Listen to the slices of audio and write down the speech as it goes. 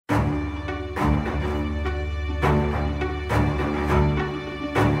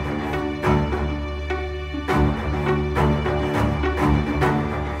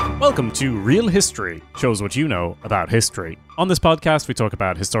Welcome to Real History, shows what you know about history. On this podcast, we talk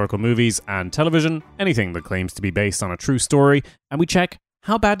about historical movies and television, anything that claims to be based on a true story, and we check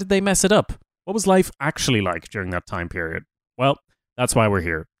how bad did they mess it up? What was life actually like during that time period? Well, that's why we're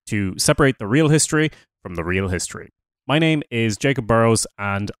here, to separate the real history from the real history. My name is Jacob Burrows,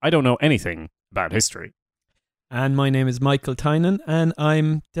 and I don't know anything about history. And my name is Michael Tynan, and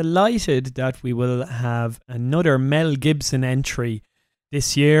I'm delighted that we will have another Mel Gibson entry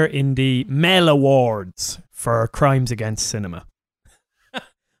this year in the Mel Awards for Crimes Against Cinema.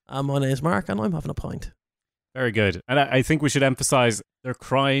 My name is Mark, and I'm having a pint. Very good. And I think we should emphasize they're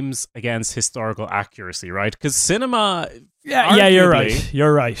crimes against historical accuracy, right? Because cinema... Yeah, you're right.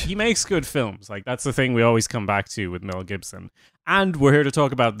 You're right. He makes good films. Like, that's the thing we always come back to with Mel Gibson. And we're here to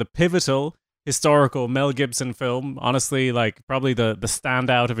talk about the pivotal historical Mel Gibson film. Honestly, like, probably the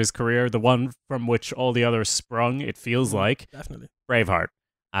standout of his career, the one from which all the others sprung, it feels like. Definitely. Braveheart.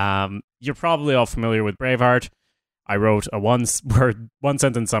 You're probably all familiar with Braveheart. I wrote a one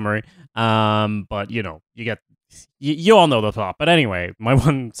sentence summary. But you know, you all know the plot. But anyway, my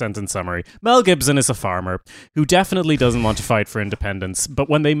one sentence summary. Mel Gibson is a farmer who definitely doesn't want to fight for independence, but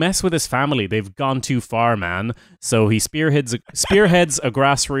when they mess with his family, they've gone too far, man. So he spearheads a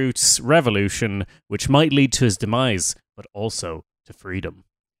grassroots revolution which might lead to his demise, but also to freedom.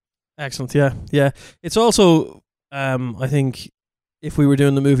 Excellent. Yeah. It's also, I think, if we were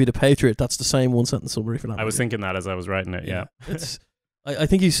doing the movie The Patriot, that's the same one sentence summary for that. I was thinking that as I was writing it. Yeah. It's. I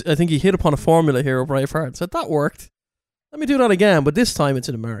think he hit upon a formula here of Braveheart and said that worked. Let me do that again, but this time it's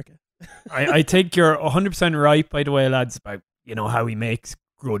in America. I think you're 100% right, by the way, lads, about how he makes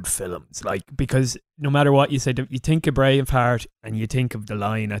good films. Like, because no matter what you say, you think of Braveheart and you think of the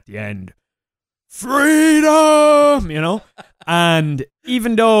line at the end, freedom, and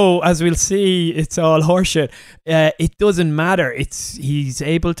even though, as we'll see, it's all horseshit, it doesn't matter. He's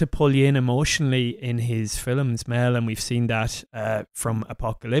able to pull you in emotionally in his films, Mel, and we've seen that from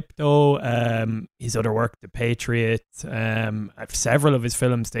Apocalypto, his other work, The Patriot, several of his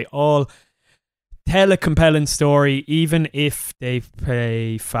films. They all tell a compelling story, even if they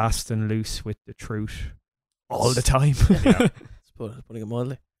play fast and loose with the truth all the time. Yeah. Putting it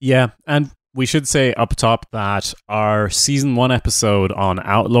mildly. Yeah, and we should say up top that our season 1 episode on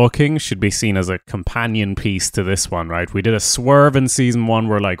Outlaw King should be seen as a companion piece to this one, right? We did a swerve in season 1.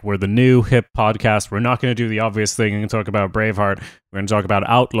 We're the new hip podcast. We're not going to do the obvious thing and talk about Braveheart. We're going to talk about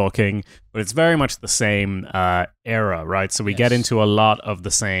Outlaw King, but it's very much the same era, right? So we get into a lot of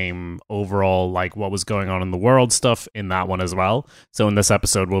the same overall, like what was going on in the world stuff in that one as well. So in this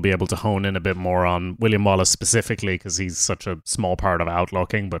episode, we'll be able to hone in a bit more on William Wallace specifically, because he's such a small part of Outlaw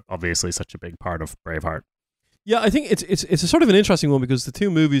King, but obviously such a big part of Braveheart. Yeah, I think it's a sort of an interesting one because the two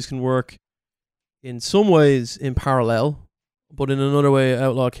movies can work in some ways in parallel, but in another way,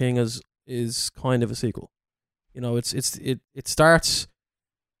 Outlaw King is kind of a sequel. It starts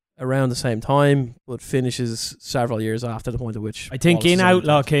around the same time, but finishes several years after the point at which I think Wallace in is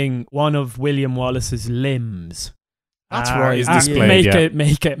Outlaw King, one of William Wallace's limbs. That's right. Is displayed,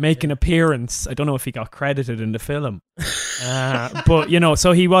 make an appearance. I don't know if he got credited in the film, but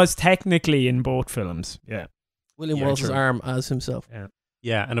so he was technically in both films. Yeah, William Wallace's arm as himself.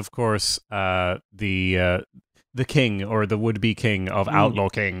 Yeah, and of course, the king, or the would-be king of Outlaw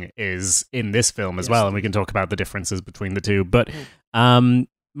King, is in this film as well, and we can talk about the differences between the two. But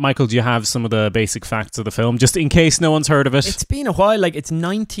Michael, do you have some of the basic facts of the film, just in case no one's heard of it? It's been a while. Like, it's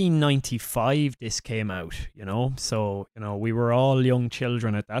 1995 this came out, so we were all young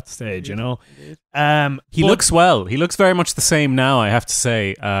children at that stage. He looks well. He looks very much the same now, I have to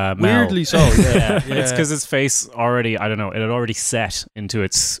say. Weirdly so. Yeah. It's because his face already, I don't know, it had already set into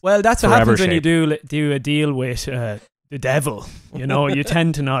its that's what happens shape. when you do a deal with the devil. You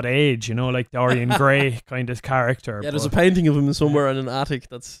tend to not age, like Dorian Gray kind of character. Yeah, there's a painting of him somewhere in an attic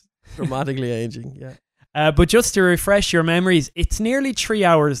that's dramatically aging. Yeah. But just to refresh your memories, it's nearly 3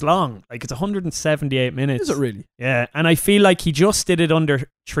 hours long. Like, it's 178 minutes. Is it really? Yeah, and I feel like he just did it under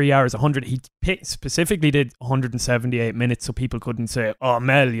 3 hours. He specifically did 178 minutes, so people couldn't say, "Oh,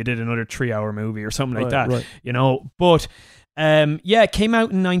 Mel, you did another 3 hour movie" or something like that. Right. But it came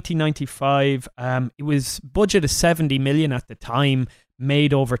out in 1995. It was budget of 70 million at the time,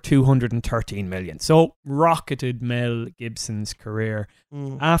 made over 213 million. So rocketed Mel Gibson's career.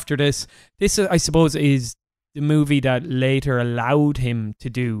 After this, I suppose, is the movie that later allowed him to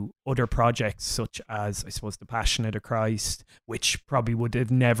do other projects, such as, I suppose, The Passion of the Christ, which probably would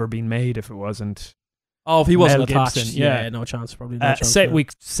have never been made if it wasn't Oh, if he wasn't Mel attached, Gibson, yeah. no chance. Probably no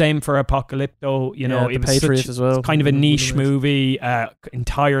chance. Same for Apocalypto. You know, The it was Patriot as well. kind of a niche Really nice. movie,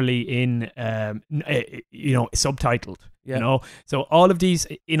 entirely in subtitled. Yeah. You know, so all of these,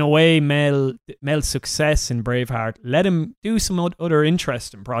 in a way, Mel's success in Braveheart let him do some other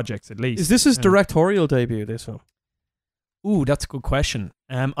interesting projects at least. Is this his Yeah. directorial debut? This film. Ooh, that's a good question.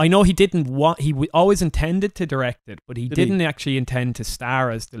 I know he didn't want. Always intended to direct it, but he Did he? didn't actually intend to star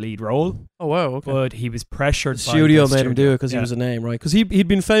as the lead role. Oh wow. Okay. But he was pressured. The by studio the made him do it because Yeah. he was a name, right? Because he'd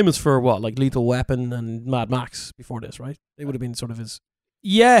been famous for what, like Lethal Weapon and Mad Max before this, right? They would have been sort of his.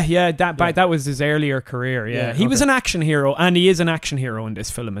 Yeah. That was his earlier career. Yeah, Yeah, he was okay. an action hero, and he is an action hero in this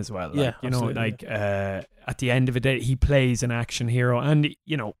film as well. Like, Yeah, you know, absolutely, at the end of the day, he plays an action hero, and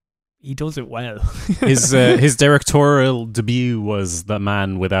you know, he does it well. His directorial debut was The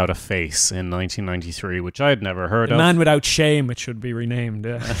Man Without a Face in 1993, which I had never heard The of. Man Without Shame, it should be renamed.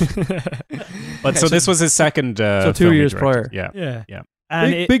 Yeah. But so this was his second. So 2 film he years directed. prior. Yeah. Yeah.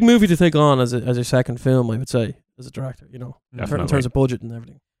 And Big movie to take on as a second film, I would say, as a director. You know, in Definitely. terms of budget and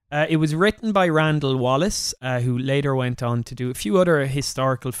everything. it was written by Randall Wallace, who later went on to do a few other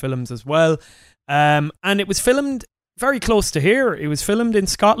historical films as well. And it was filmed very close to here. It was filmed in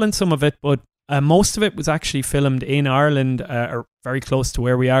Scotland, some of it, but most of it was actually filmed in Ireland, or very close to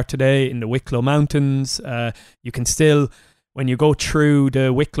where we are today in the Wicklow Mountains. You can still, when you go through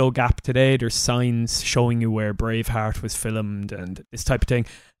the Wicklow Gap today, there's signs showing you where Braveheart was filmed and this type of thing.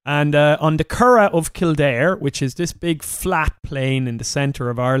 And on the Curragh of Kildare, which is this big flat plain in the centre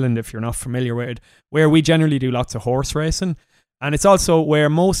of Ireland, if you're not familiar with it, where we generally do lots of horse racing. And it's also where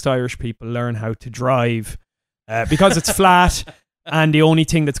most Irish people learn how to drive because it's flat and the only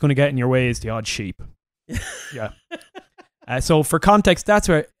thing that's going to get in your way is the odd sheep. Yeah. So for context, that's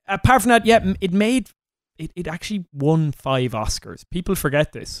where, apart from that, yeah, it actually won 5 Oscars. People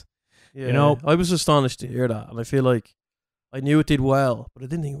forget this. Yeah, You know- I was astonished to hear that, and I feel like I knew it did well, but I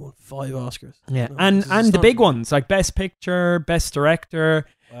didn't think it won 5 Oscars. Yeah. You know, And this is the big astonishing. ones, like Best Picture, Best Director.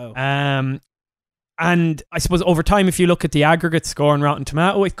 Wow. And I suppose over time, if you look at the aggregate score on Rotten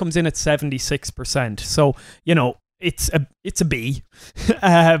Tomato, it comes in at 76%. So, you know, it's a B.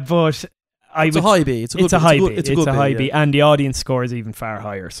 But It's a high B. It's a good high B. It's a good high B. B. And the audience score is even far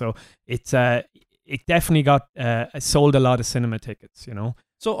higher. So it definitely got sold a lot of cinema tickets, you know.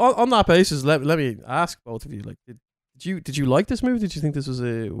 So on that basis, let me ask both of you: like, did you like this movie? Did you think this was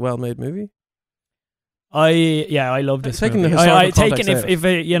a well-made movie? I love this Taking the movie. historical taking context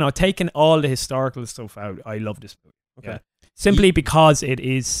out. taking all the historical stuff out, I love this movie. Okay. Yeah. Simply because it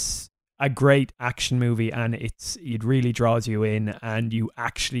is a great action movie and it really draws you in and you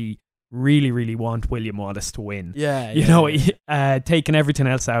actually really, really want William Wallace to win. Yeah, You know, taking everything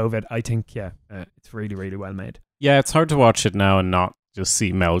else out of it, I think, it's really, really well made. Yeah, it's hard to watch it now and not just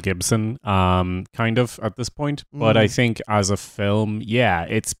see Mel Gibson, kind of at this point. But I think as a film, yeah,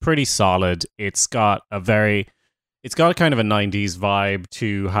 it's pretty solid. It's got kind of a 90s vibe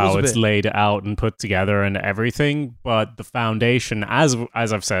to how it's laid out and put together and everything. But the foundation, as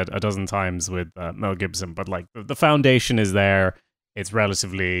I've said a dozen times with Mel Gibson, but like the foundation is there. It's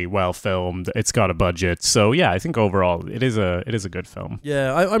relatively well filmed. It's got a budget. So yeah, I think overall it is a good film.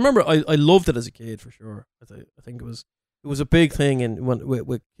 Yeah, I remember I loved it as a kid for sure. I think it was a big thing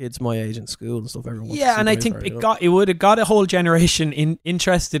with kids my age in school and stuff. Everyone Yeah, and I think it would have got a whole generation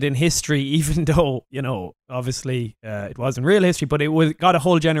interested in history, even though, you know, obviously it wasn't real history, but it would got a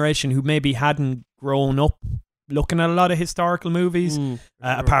whole generation who maybe hadn't grown up looking at a lot of historical movies,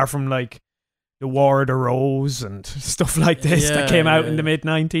 apart from like The War of the Rose and stuff like this that came out in the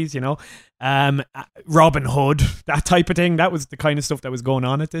mid-90s, you know. Robin Hood, that type of thing. That was the kind of stuff that was going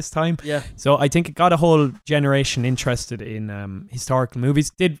on at this time. Yeah. So I think it got a whole generation interested in historical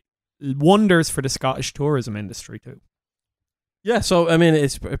movies. Did wonders for the Scottish tourism industry too. Yeah, so I mean,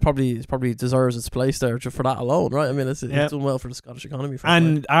 it probably deserves its place there just for that alone, right? I mean, it's done well for the Scottish economy,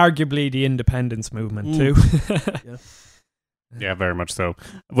 and arguably the independence movement too. Yeah. Yeah, very much so.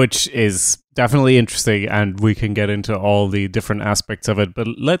 Which is definitely interesting, and we can get into all the different aspects of it. But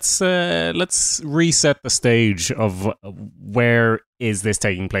let's reset the stage of where is this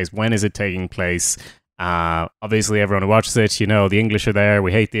taking place? When is it taking place? Obviously, everyone who watches it, you know, the English are there.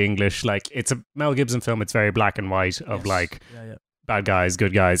 We hate the English. Like, it's a Mel Gibson film. It's very black and white of bad guys,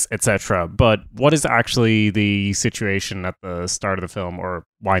 good guys, etc. But what is actually the situation at the start of the film, or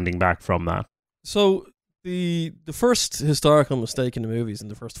winding back from that? So the first historical mistake in the movie is in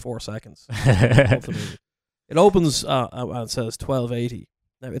the first 4 seconds of the movie. It opens and it says 1280.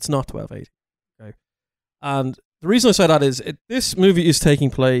 Now it's not 1280. Okay, and the reason I say that is this movie is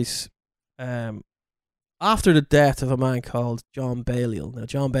taking place after the death of a man called John Balliol. Now,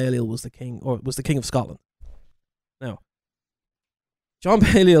 John Balliol was the king of Scotland. Now, John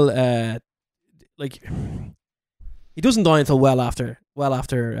Balliol, he doesn't die until well after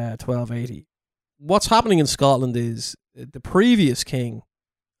 1280. What's happening in Scotland is the previous king,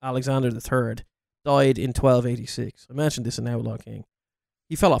 Alexander III, died in 1286. I mentioned this in Outlaw King.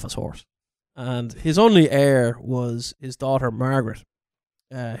 He fell off his horse, and his only heir was his daughter Margaret,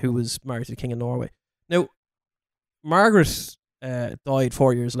 who was married to the King of Norway. Now, Margaret died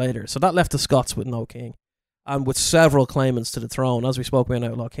 4 years later, so that left the Scots with no king, and with several claimants to the throne. As we spoke about in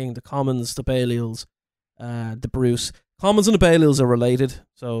Outlaw King, the Commons, the Balliols, the Bruce. Commons and the Balliols are related,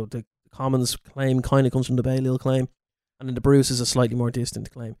 so the Commons claim kind of comes from the Balliol claim, and then the Bruce is a slightly more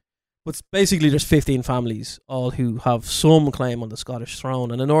distant claim. But basically there's 15 families, all who have some claim on the Scottish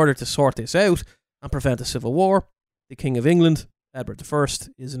throne, and in order to sort this out and prevent a civil war, the King of England, Edward I,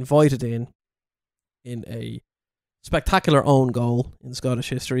 is invited in a spectacular own goal in Scottish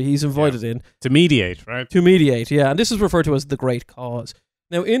history. He's invited in to mediate, right? To mediate, yeah. And this is referred to as the Great Cause.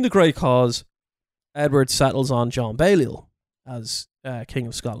 Now, in the Great Cause, Edward settles on John Balliol as King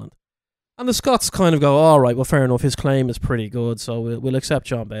of Scotland. And the Scots kind of go, all right, well, fair enough, his claim is pretty good, so we'll accept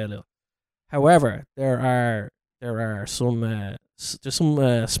John Balliol. However, there are some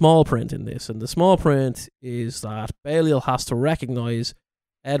small print in this, and the small print is that Balliol has to recognise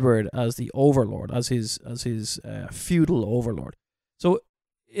Edward as the overlord, as his feudal overlord. So,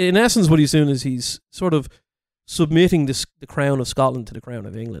 in essence, what he's doing is he's sort of submitting the crown of Scotland to the crown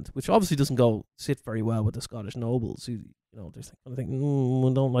of England, which obviously doesn't sit very well with the Scottish nobles, who they kind of think,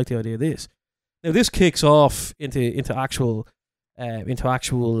 we don't like the idea of this. Now, this kicks off into actual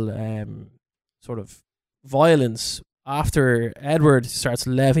sort of violence after Edward starts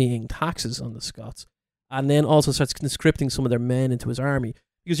levying taxes on the Scots, and then also starts conscripting some of their men into his army.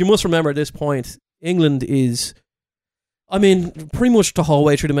 Because you must remember at this point, England is, pretty much the whole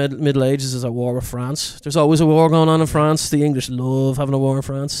way through the Middle Ages is at war with France. There's always a war going on in France. The English love having a war in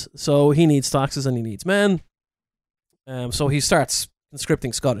France. So he needs taxes and he needs men. So he starts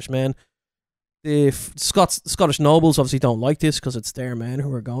conscripting Scottish men. The Scottish nobles obviously don't like this because it's their men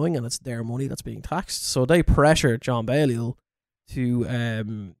who are going and it's their money that's being taxed. So they pressure John Balliol to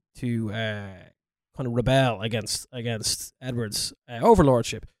kind of rebel against Edward's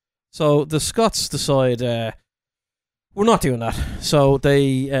overlordship. So the Scots decide we're not doing that. So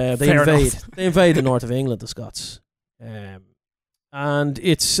they invade the north of England. The Scots, and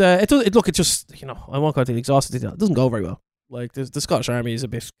it's I won't go to the exhaustive detail. It doesn't go very well. Like the Scottish army is a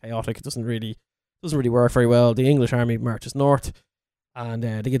bit chaotic. It doesn't really work very well. The English army marches north, and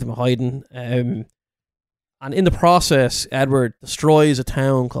they give them a hiding. And in the process, Edward destroys a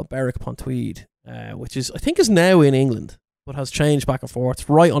town called Berwick-upon-Tweed, which I think is now in England, but has changed back and forth. It's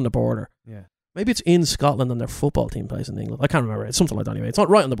right on the border. Yeah, maybe it's in Scotland and their football team plays in England. I can't remember. It's something like that anyway. It's not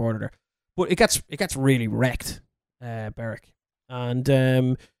right on the border there, but it gets really wrecked. Berwick, and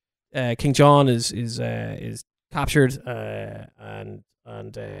King John is captured and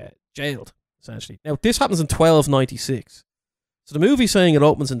jailed, essentially. Now, this happens in 1296. So the movie saying it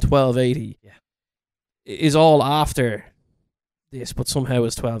opens in 1280 is all after this, but somehow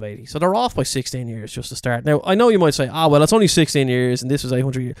it's 1280. So they're off by 16 years just to start. Now, I know you might say, well, it's only 16 years and this was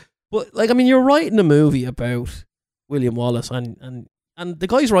 800 years. But, you're writing a movie about William Wallace and the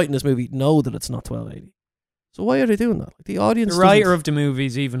guys writing this movie know that it's not 1280. So why are they doing that? The audience. The writer of the movie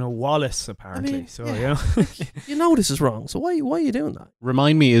is even a Wallace, apparently. You know this is wrong. So why are you doing that?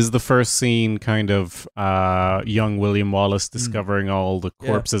 Remind me, is the first scene kind of young William Wallace discovering all the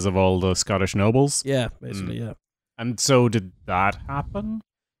corpses of all the Scottish nobles? Yeah, basically, yeah. And so did that happen?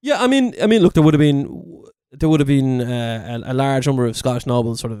 Yeah, look, there would have been a large number of Scottish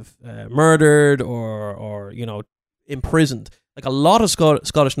nobles sort of murdered or imprisoned. Like a lot of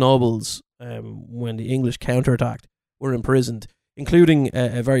Scottish nobles, when the English counterattacked, were imprisoned, including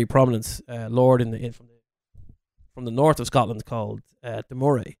a very prominent lord from the north of Scotland called de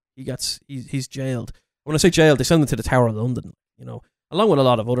Moray. He's jailed. When I say jailed, they send him to the Tower of London, along with a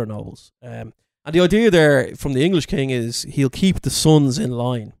lot of other nobles. And the idea there from the English king is he'll keep the sons in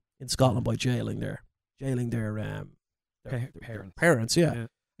line in Scotland by jailing their parents. Yeah. And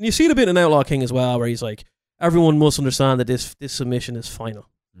you see it a bit in Outlaw King as well, where he's like, everyone must understand that this submission is final.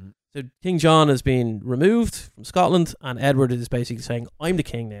 Mm-hmm. So King John has been removed from Scotland, and Edward is basically saying, I'm the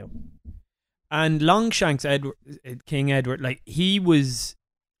king now. And Longshanks, King Edward, he was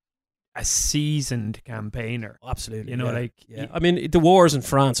a seasoned campaigner. Absolutely, You know, yeah. like Yeah, I mean, the wars in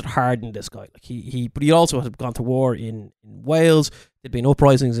France had hardened this guy. Like but he also had gone to war in Wales. There'd been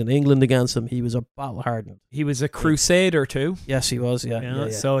uprisings in England against him. He was a battle hardened. he was a crusader too. Yes, he was. Yeah, You know?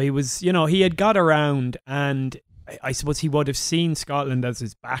 yeah. So he was, he had got around, and I suppose he would have seen Scotland as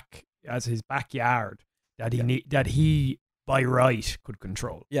his backyard that he by right could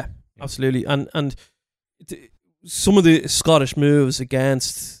control. Yeah, absolutely. And some of the Scottish moves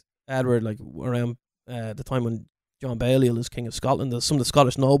against Edward, like around the time when John Balliol is King of Scotland, some of the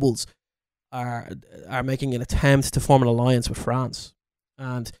Scottish nobles are making an attempt to form an alliance with France.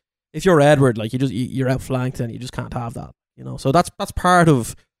 And if you're Edward, like you're outflanked, and you just can't have that. So that's part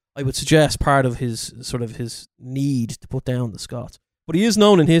of, I would suggest, part of his sort of his need to put down the Scots. But he is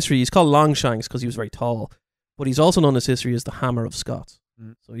known in history. He's called Longshanks because he was very tall. But he's also known in history as the Hammer of Scots.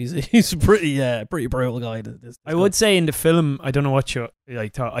 So he's a pretty brutal guy. I would say in the film, I don't know what you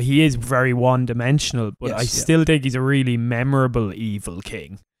thought. He is very one-dimensional, but I still think he's a really memorable evil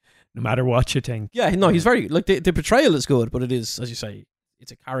king, no matter what you think. Yeah, no, he's very, like, the portrayal is good, but it is, as you say,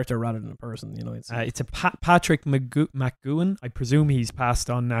 it's a character rather than a person. It's a Patrick McGowan. I presume he's passed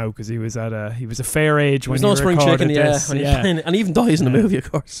on now because he was a fair age when he no spring recorded chicken. this. And he even dies in the movie,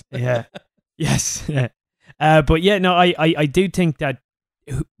 of course. Yeah. Yes. Yeah. But yeah, no, I do think that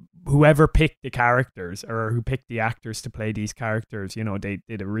whoever picked the characters or who picked the actors to play these characters, they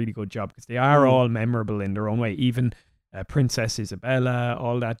did a really good job because they are all memorable in their own way. Even Princess Isabella,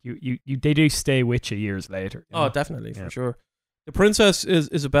 all that. They do stay with you years later. Oh, definitely, for sure. The Princess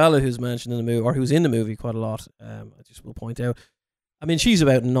Isabella, who's mentioned in the movie, or who's in the movie quite a lot, I just will point out. I mean, she's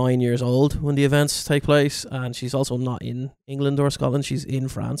about 9 years old when the events take place, and she's also not in England or Scotland. She's in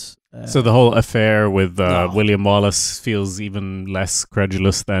France. So the whole affair with William Wallace feels even less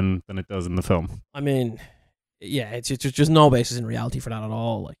credulous than it does in the film. I mean, yeah, it's just no basis in reality for that at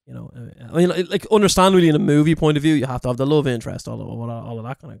all. Like, I mean, like, understandably, in a movie point of view, you have to have the love interest, all of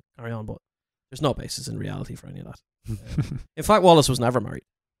that kind of carry on, but there's no basis in reality for any of that. In fact, Wallace was never married.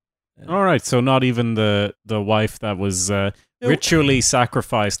 All right, so not even the wife that was ritually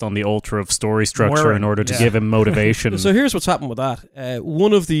sacrificed on the altar of story structure in order to give him motivation. So here's what's happened with that.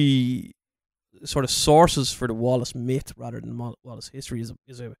 One of the sort of sources for the Wallace myth, rather than Wallace history,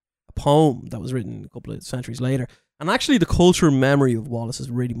 is a poem that was written a couple of centuries later. And actually, the cultural memory of Wallace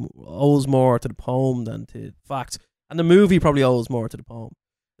is really owes more to the poem than to facts. And the movie probably owes more to the poem.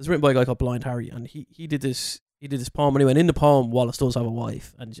 It's written by a guy called Blind Harry, and he did this poem anyway. And in the poem, Wallace does have a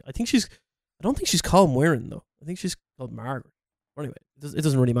wife, and I don't think she's called Muireann, though. I think she's called Margaret. But anyway, it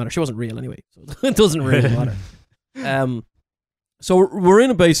doesn't really matter. She wasn't real anyway, so it doesn't really matter. So we're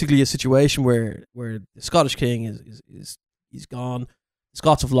in basically a situation where the Scottish king is gone. The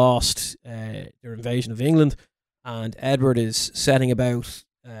Scots have lost their invasion of England, and Edward is setting about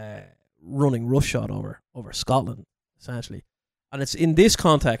running roughshod over Scotland, essentially. And it's in this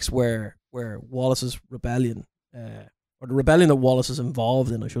context where Wallace's rebellion, or the rebellion that Wallace is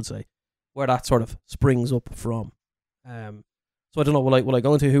involved in, I should say, where that sort of springs up from. So I don't know, will I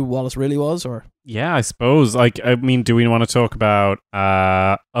go into who Wallace really was, or? Yeah, I suppose. Do we want to talk about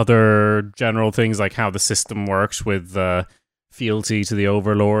other general things, like how the system works with fealty to the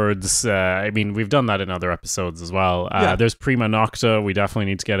overlords? We've done that in other episodes as well. There's Prima Nocta. We definitely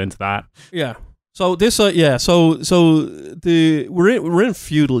need to get into that. Yeah. So this, we're in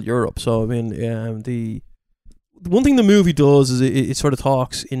feudal Europe. So I mean, the one thing the movie does is it sort of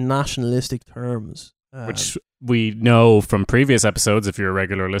talks in nationalistic terms, which we know from previous episodes. If you're a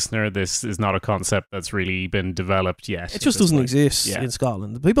regular listener, this is not a concept that's really been developed yet. It just doesn't exist in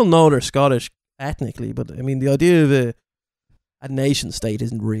Scotland. People know they're Scottish ethnically, but I mean, the idea of a nation state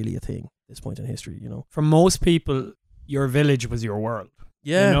isn't really a thing at this point in history. For most people, your village was your world.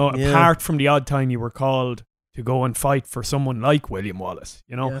 Yeah, apart from the odd time you were called to go and fight for someone like William Wallace,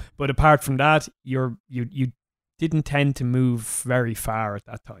 But apart from that, you didn't tend to move very far at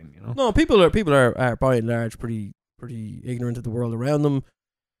that time, No, people are by and large pretty ignorant of the world around them.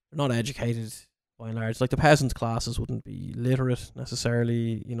 They're not educated by and large. Like, the peasant classes wouldn't be literate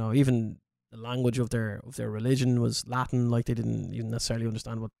necessarily. Even the language of their religion was Latin. Like, they didn't even necessarily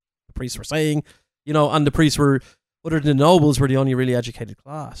understand what the priests were saying. And the priests were, other than the nobles, were the only really educated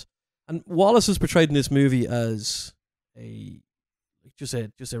class. And Wallace is portrayed in this movie as just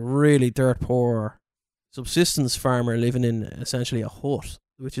a really dirt poor subsistence farmer living in essentially a hut,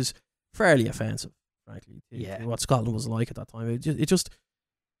 which is fairly offensive, frankly, to what Scotland was like at that time. It just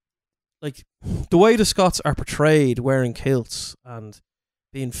like the way the Scots are portrayed, wearing kilts and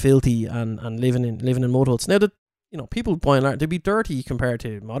being filthy and living in mud huts. Now that people by and large, they'd be dirty compared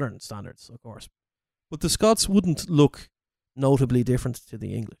to modern standards, of course. But the Scots wouldn't look notably different to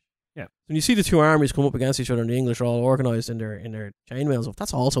the English. Yeah. When you see the two armies come up against each other and the English are all organised in their chainmails,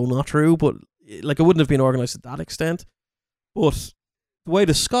 that's also not true, but like it wouldn't have been organised to that extent. But the way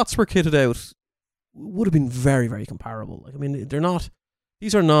the Scots were kitted out would have been very, very comparable. Like, I mean,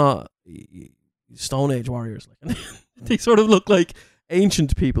 these are not Stone Age warriors. Like, they sort of look like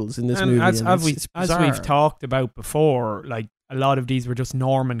ancient peoples in this movie. As we've talked about before, like a lot of these were just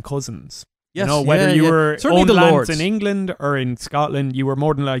Norman cousins. Yes, whether you were certainly owned the lands lords in England or in Scotland, you were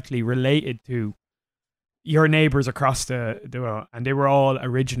more than likely related to your neighbours across the world, and they were all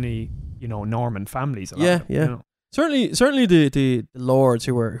originally, Norman families. Certainly the lords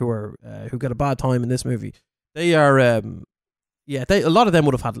who got a bad time in this movie, they are a lot of them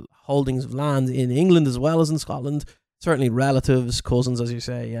would have had holdings of land in England as well as in Scotland. Certainly relatives, cousins, as you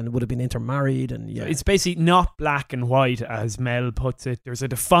say, and would have been intermarried. And so it's basically not black and white, as Mel puts it. There's a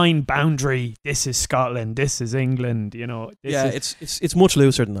defined boundary. This is Scotland. This is England. It's much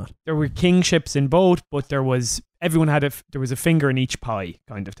looser than that. There were kingships in both, but there was a finger in each pie,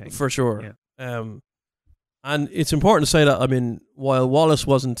 kind of thing. For sure. Yeah. And it's important to say that, I mean, while Wallace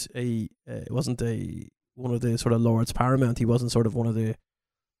wasn't one of the sort of lords paramount, he wasn't sort of one of the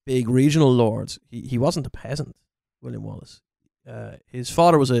big regional lords. He wasn't a peasant. William Wallace. His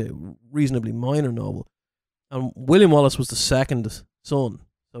father was a reasonably minor noble, and William Wallace was the second son,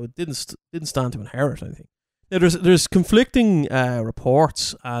 so it didn't stand to inherit anything. Now, there's conflicting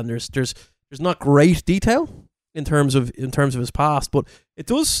reports, and there's not great detail in terms of his past, but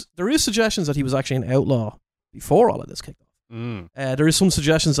there is suggestions that he was actually an outlaw before all of this kicked off. There is some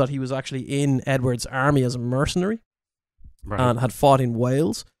suggestions that he was actually in Edward's army as a mercenary, and had fought in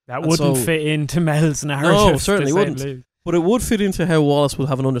Wales. That wouldn't fit into Mel's narrative. No, certainly wouldn't. But it would fit into how Wallace would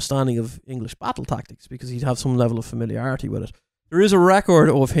have an understanding of English battle tactics, because he'd have some level of familiarity with it. There is a record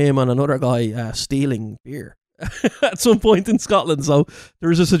of him and another guy stealing beer at some point in Scotland, so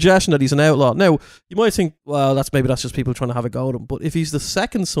there is a suggestion that he's an outlaw. Now, you might think, well, that's just people trying to have a go at him, but if he's the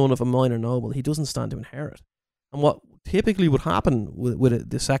second son of a minor noble, he doesn't stand to inherit. And what typically would happen with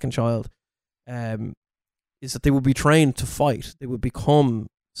the second child is that they would be trained to fight. They would become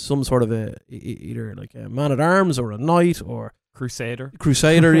some sort of either like a man-at-arms or a knight or crusader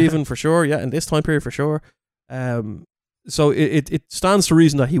even, for sure. Yeah, in this time period, for sure. So it stands to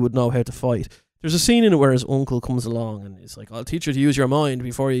reason that he would know how to fight. There's a scene in it where his uncle comes along and it's like, I'll teach you to use your mind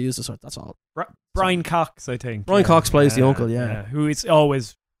before you use the sword. That's all. Brian Cox, I think. Brian Cox plays the uncle, who is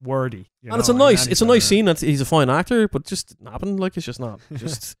always wordy. And it's a nice scene. That he's a fine actor, but just happened like it's just not.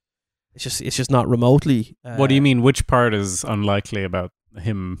 It's just not remotely. What do you mean? Which part is unlikely about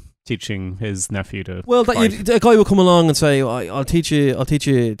him teaching his nephew to? Well, a guy will come along and say, "I'll teach you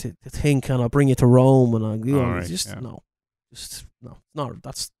to think, and I'll bring you to Rome," and no.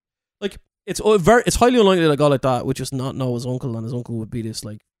 That's like it's highly unlikely that a guy like that would just not know his uncle, and his uncle would be this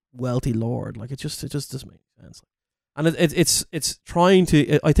like wealthy lord. Like it just doesn't make sense. And it's trying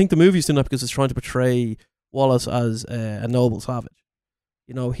to. I think the movie's doing that because it's trying to portray Wallace as a noble savage.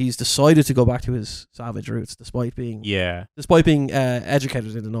 He's decided to go back to his savage roots, despite being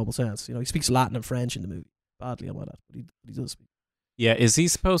educated in the noble sense. He speaks Latin and French in the movie. Badly about that, but he does speak. Yeah, is he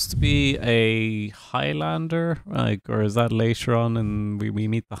supposed to be a Highlander, or is that later on? And we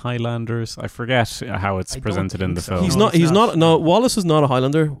meet the Highlanders. I forget how it's presented in the film. He's not. No, Wallace is not a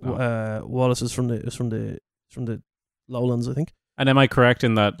Highlander. No. Wallace is from the Lowlands, I think. And am I correct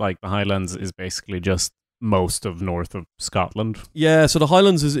in that like the Highlands is basically just most of north of Scotland? Yeah, so the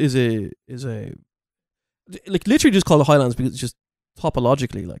Highlands is a like literally just called the Highlands because it's just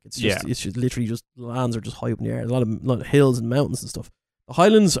topologically like it's just literally just lands are just high up in the air. A lot of hills and mountains and stuff. The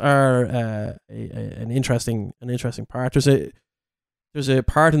Highlands are an interesting part. There's a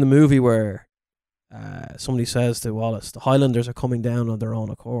part in the movie where somebody says to Wallace, the Highlanders are coming down on their own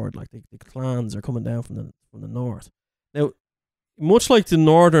accord, like the clans are coming down from the north. Now, much like the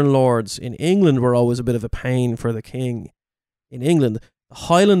northern lords in England were always a bit of a pain for the king in England, the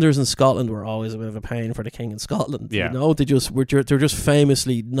Highlanders in Scotland were always a bit of a pain for the king in Scotland. Yeah. They're just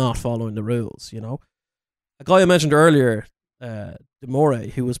famously not following the rules. A guy I mentioned earlier, de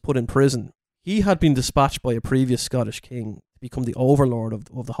Moray, who was put in prison, he had been dispatched by a previous Scottish king to become the overlord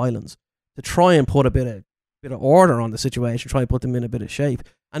of the Highlands to try and put a bit of order on the situation, try and put them in a bit of shape,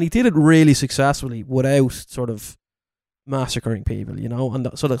 and he did it really successfully without sort of massacring people,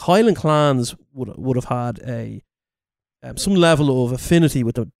 and so the Highland clans would have had some level of affinity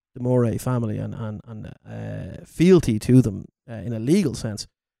with the Moray family and fealty to them in a legal sense,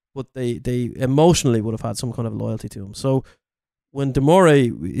 but they emotionally would have had some kind of loyalty to him. So when de Moray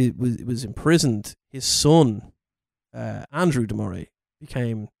was imprisoned, his son Andrew de Moray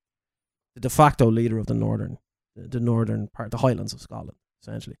became the de facto leader of the northern part, the Highlands of Scotland,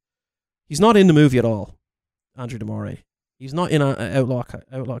 essentially. He's not in the movie at all, Andrew de Moray. He's not in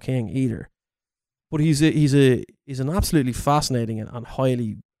Outlaw King either. But he's an absolutely fascinating and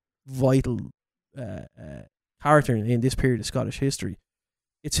highly vital character in this period of Scottish history.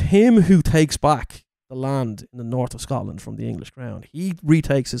 It's him who takes back the land in the north of Scotland from the English crown. He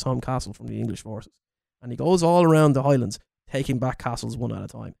retakes his home castle from the English forces, and he goes all around the Highlands taking back castles one at a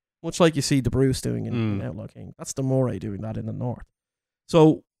time, much like you see de Bruce doing in Outlaw King. That's de Moray doing that in the north.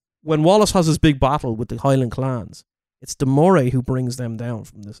 So when Wallace has his big battle with the Highland clans, it's de Moray who brings them down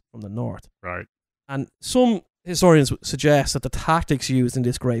from the north. Right. And some historians suggest that the tactics used in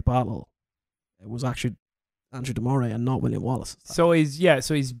this great battle was actually Andrew de Moray and not William Wallace. So he's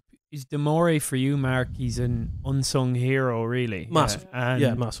de Moray for you, Mark. He's an unsung hero, really. Massive.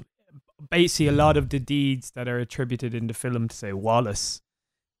 And massive. basically a lot of the deeds that are attributed in the film to, say, Wallace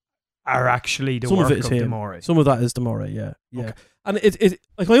are actually the work of de Moray. Some of that is de Moray, yeah. Okay. And it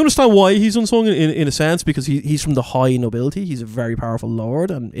like, I understand why he's unsung in a sense, because he's from the high nobility. He's a very powerful lord,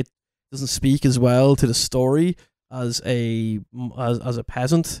 and it doesn't speak as well to the story as a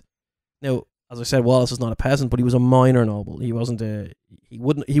peasant. Now, as I said, Wallace is not a peasant, but he was a minor noble. He wasn't he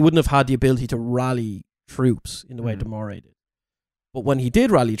wouldn't have had the ability to rally troops in the way de Moray did. But when he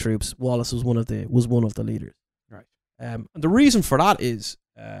did rally troops, Wallace was one of the leaders. Right. And the reason for that is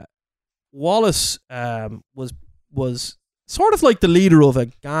Wallace was sort of like the leader of a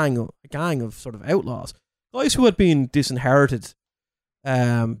gang of sort of outlaws, guys who had been disinherited,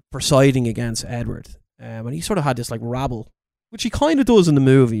 presiding against Edward, and he sort of had this like rabble, which he kind of does in the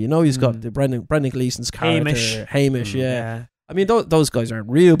movie. You know, he's got the Brendan Gleeson's character, Hamish. Yeah. I mean, those guys aren't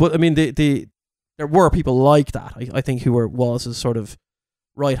real, but I mean, there were people like that. I think who were Wallace's sort of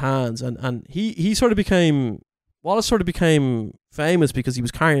right hands, and Wallace sort of became famous because he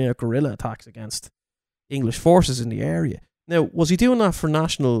was carrying out guerrilla attacks against English forces in the area. Now, was he doing that for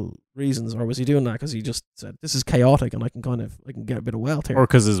national reasons, or was he doing that because he just said, this is chaotic and I can get a bit of wealth here? Or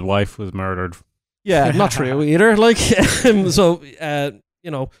because his wife was murdered. Yeah, not true either. Like, so,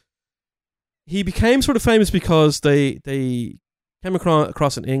 you know, he became sort of famous because they came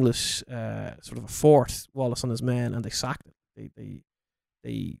across an English sort of a fort, Wallace and his men, and they sacked it.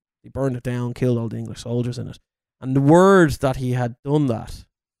 They burned it down, killed all the English soldiers in it. And the word that he had done that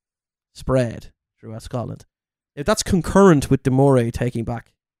spread throughout Scotland. Now, that's concurrent with de Moray taking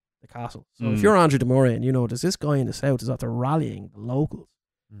back the castle. So if you're Andrew de Moray and you know there's this guy in the south is after rallying the locals,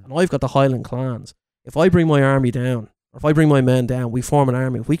 and I've got the Highland clans, if I bring my army down, or if I bring my men down, we form an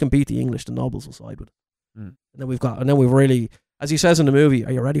army. If we can beat the English, the nobles will side with it. And then we've really, as he says in the movie,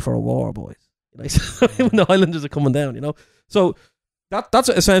 are you ready for a war, boys? You know, when the Highlanders are coming down, you know. So that's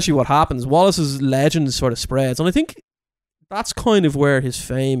essentially what happens. Wallace's legend sort of spreads, and I think that's kind of where his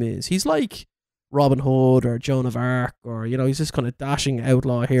fame is. He's like Robin Hood or Joan of Arc, or, you know, he's this kind of dashing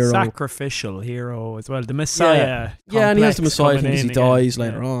outlaw hero, sacrificial hero as well. The Messiah, and he has the Messiah thing because he dies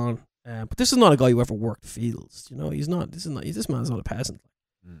later on. But this is not a guy who ever worked fields. You know, he's not. This man's not a peasant.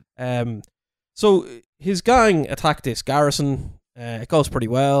 So his gang attack this garrison. It goes pretty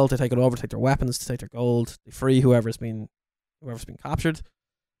well. They take it over, take their weapons, take their gold. They free whoever's been captured.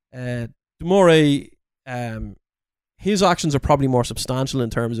 De Moray, his actions are probably more substantial in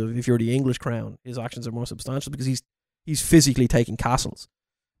terms of, if you're the English crown, his actions are more substantial because he's physically taking castles,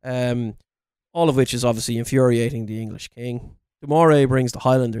 all of which is obviously infuriating the English king. De Moray brings the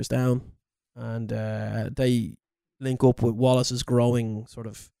Highlanders down, and they link up with Wallace's growing sort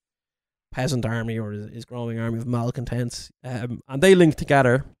of peasant army, or his growing army of malcontents, and they link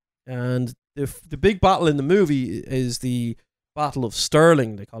together. And the big battle in the movie is the Battle of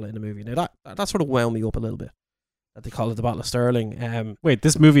Stirling, they call it in the movie. Now that sort of wound me up a little bit, that they call it the Battle of Stirling. Wait,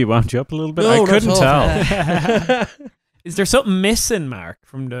 this movie wound you up a little bit? No, I couldn't tell. Is there something missing, Mark,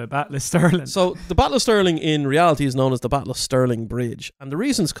 from the Battle of Stirling? So the Battle of Stirling in reality is known as the Battle of Stirling Bridge, and the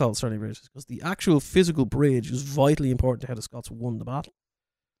reason it's called Stirling Bridge is because the actual physical bridge was vitally important to how the Scots won the battle.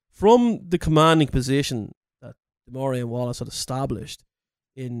 From the commanding position that de Moray and Wallace had established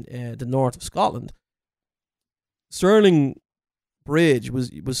in the north of Scotland, Stirling Bridge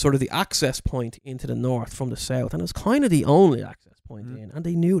was sort of the access point into the north from the south, and it was kind of the only access point in, and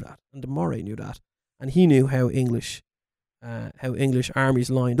they knew that, and de Moray knew that, and he knew how English armies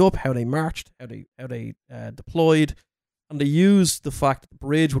lined up, how they marched, how they deployed, and they used the fact that the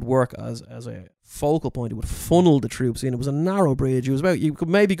bridge would work as a focal point. It would funnel the troops in. It was a narrow bridge. It was you could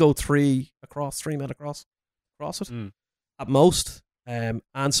maybe go 3 men across it at most. And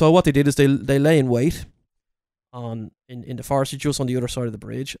so what they did is they lay in wait in the forest just on the other side of the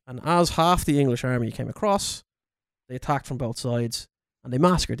bridge, and as half the English army came across, they attacked from both sides and they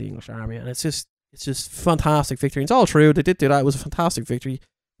massacred the English army. And it's just fantastic victory. It's all true. They did do that. It was a fantastic victory.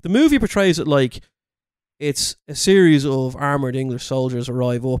 The movie portrays it like it's a series of armoured English soldiers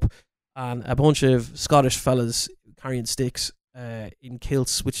arrive up, and a bunch of Scottish fellas carrying sticks in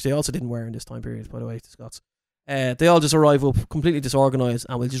kilts, which they also didn't wear in this time period, by the way, the Scots. They all just arrive up completely disorganised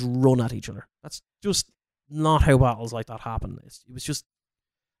and will just run at each other. That's just not how battles like that happen. It was just,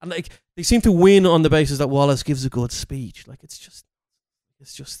 and like they seem to win on the basis that Wallace gives a good speech. Like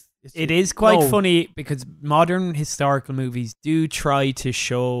it is quite funny because modern historical movies do try to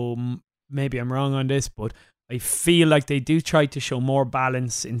show, maybe I'm wrong on this, but I feel like they do try to show more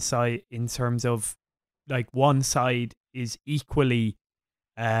balance inside in terms of like one side is equally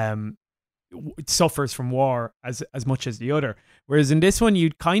it suffers from war as much as the other. Whereas in this one,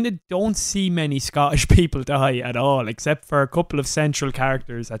 you kind of don't see many Scottish people die at all, except for a couple of central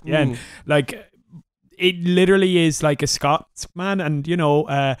characters at the end. Like, it literally is like a Scotsman, and you know,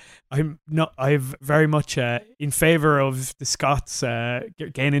 I'm very much in favor of the Scots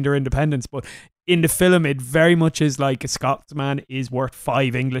gaining their independence, but in the film, it very much is like a Scotsman is worth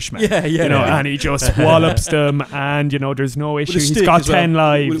 5 Englishmen. And he just wallops them, and you know, there's no issue. He's got 10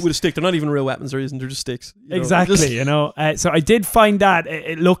 lives with a stick. They're not even real weapons, or isn't? They're just sticks. Exactly. So I did find that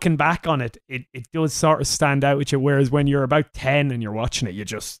looking back on it, it does sort of stand out with you. Whereas when you're about 10 and you're watching it, you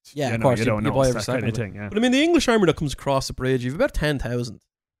just of course, you don't know that kind of thing. But I mean, the English army that comes across the bridge, you've about 10,000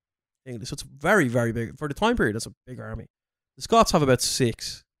 English, so it's very, very big for the time period. That's a big army. The Scots have about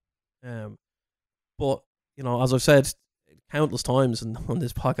 6. But, you know, as I've said countless times on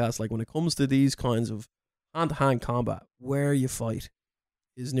this podcast, like when it comes to these kinds of hand-to-hand combat, where you fight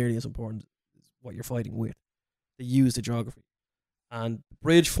is nearly as important as what you're fighting with. They use the geography. And the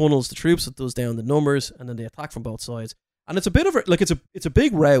bridge funnels the troops, it does down the numbers, and then they attack from both sides. And it's a bit of a, like, it's a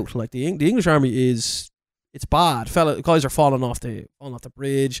big rout. Like, the English army it's bad. Guys are falling off the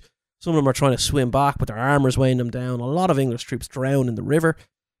bridge. Some of them are trying to swim back, but their armour's weighing them down. A lot of English troops drown in the river.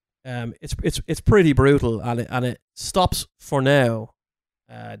 It's pretty brutal, and it stops for now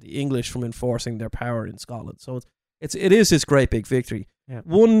the English from enforcing their power in Scotland. So it is this great big victory. Yeah.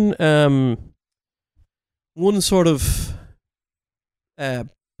 One sort of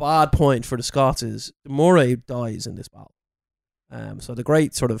bad point for the Scots is Moray dies in this battle. So the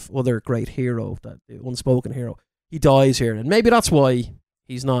great sort of other great hero, the unspoken hero, he dies here, and maybe that's why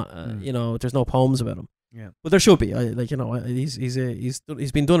he's not. There's no poems about him. Yeah, but there should be. He's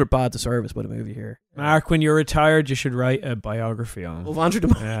been done a bad disservice by the movie here. Mark, when you're retired, you should write a biography on of Andrew de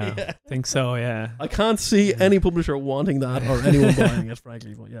Moray. Yeah, I think so. Yeah, I can't see any publisher wanting that or anyone buying it,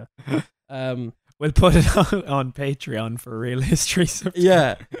 frankly. But yeah, we'll put it on Patreon for real history.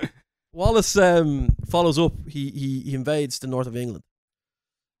 Yeah, Wallace follows up. He invades the north of England.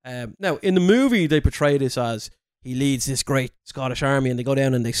 Now in the movie, they portray this as he leads this great Scottish army, and they go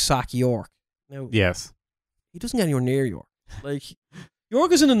down and they sack York. Now, yes. He doesn't get anywhere near York. Like,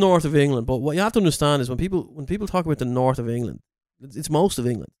 York is in the north of England, but what you have to understand is when people talk about the north of England, it's most of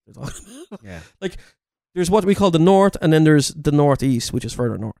England they're talking about. Yeah. Like, there's what we call the north, and then there's the northeast, which is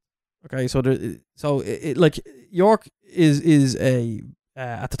further north. Okay, so York is a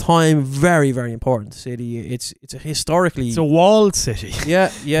at the time very, very important city. It's a historically, it's a walled city.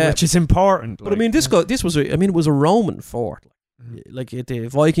 Yeah, which is important. But I mean, it was a Roman fort. Like the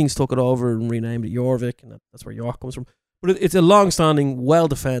Vikings took it over and renamed it Jorvik, and that's where York comes from. But it's a long-standing,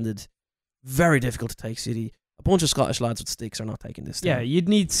 well-defended, very difficult to take city. A bunch of Scottish lads with sticks are not taking this. Yeah, you'd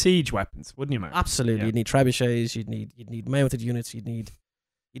need siege weapons, wouldn't you, Mark? Absolutely, yeah. You'd need trebuchets, you'd need mounted units, you'd need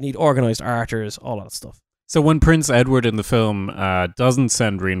organised archers, all that stuff. So when Prince Edward in the film doesn't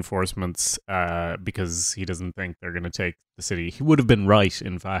send reinforcements because he doesn't think they're going to take the city, he would have been right,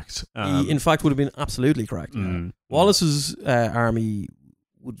 in fact. He, in fact, would have been absolutely correct. Wallace's army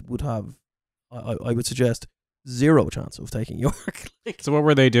would have, I would suggest, 0 chance of taking York. So what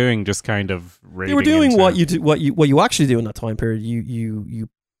were they doing? Just kind of raiding? They were doing what you actually do in that time period. You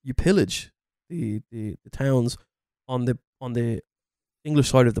pillage the towns on the English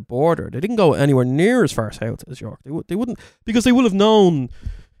side of the border. They didn't go anywhere near as far south as York. They wouldn't, because they would have known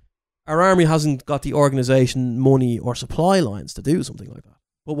our army hasn't got the organisation, money or supply lines to do something like that.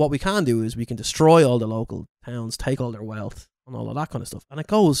 But what we can do is we can destroy all the local towns, take all their wealth and all of that kind of stuff. And it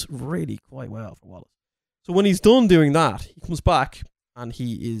goes really quite well for Wallace. So when he's done doing that, he comes back and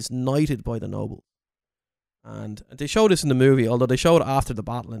he is knighted by the nobles. And they show this in the movie, although they show it after the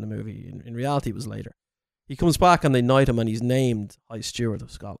battle in the movie. In reality, it was later. He comes back and they knight him, and he's named High Steward of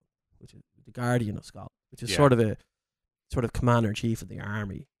Scotland, which is the Guardian of Scotland, which is sort of commander-in-chief of the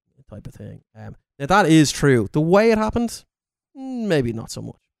army type of thing. Now that is true. The way it happened, maybe not so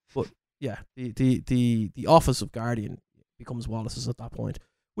much. But yeah, the office of Guardian becomes Wallace's at that point,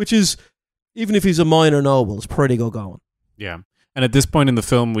 which is, even if he's a minor noble, is pretty good going. Yeah. And at this point in the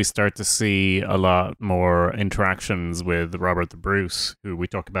film, we start to see a lot more interactions with Robert the Bruce, who we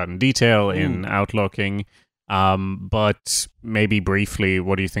talk about in detail in Outlooking. But maybe briefly,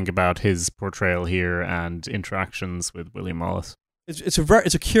 what do you think about his portrayal here and interactions with William Wallace? It's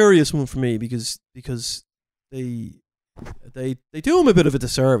a curious one for me because they do him a bit of a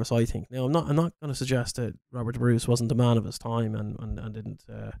disservice, I think. Now I'm not going to suggest that Robert the Bruce wasn't a man of his time and didn't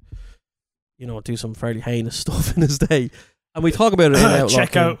do some fairly heinous stuff in his day. And we talk about it in Outlaw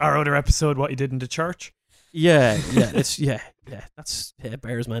Check King. out our other episode, What He Did in the Church. Yeah, that's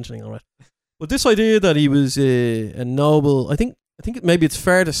bears mentioning, all right. But this idea that he was a noble, I think maybe it's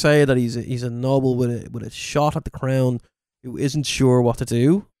fair to say that he's a noble with a shot at the crown who isn't sure what to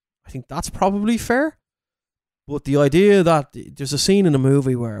do. I think that's probably fair. But the idea that there's a scene in the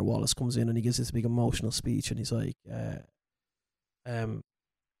movie where Wallace comes in and he gives this big emotional speech and he's like, the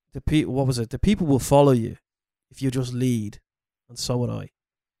people will follow you if you just lead, and so would I.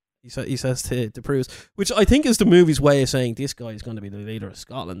 He says to Bruce, which I think is the movie's way of saying this guy is going to be the leader of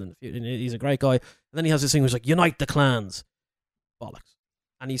Scotland and he's a great guy. And then he has this thing where he's like, unite the clans. Bollocks.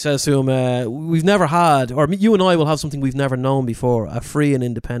 And he says to him, we've never had, or you and I will have something we've never known before, a free and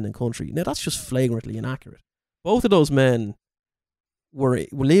independent country. Now that's just flagrantly inaccurate. Both of those men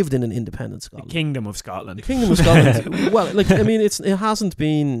lived in an independent Scotland. The Kingdom of Scotland. The Kingdom of Scotland. Well, it hasn't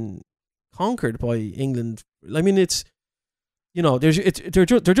been conquered by England. I mean, it's, they're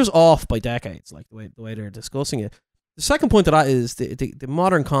just off by decades, like the way they're discussing it. The second point to that is the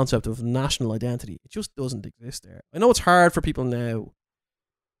modern concept of national identity. It just doesn't exist there. I know it's hard for people now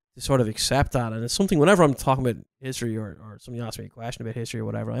to sort of accept that, and it's something whenever I'm talking about history or somebody asks me a question about history or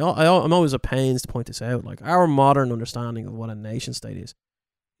whatever, I'm always at pains to point this out. Like, our modern understanding of what a nation state is,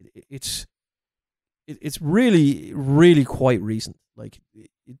 it's really, really quite recent. Like,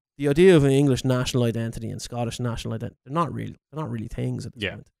 the idea of an English national identity and Scottish national identity, they're not really things at this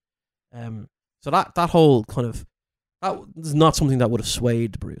point. So that whole kind of, that is not something that would have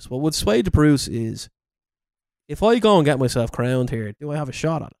swayed Bruce. What would sway Bruce is, if I go and get myself crowned here, do I have a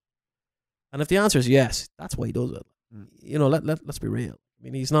shot at it? And if the answer is yes, that's why he does it. Let's be real. I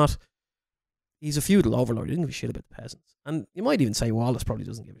mean, he's a feudal overlord. He doesn't give a shit about the peasants. And you might even say Wallace probably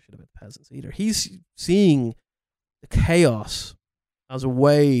doesn't give a shit about the peasants either. He's seeing the chaos as a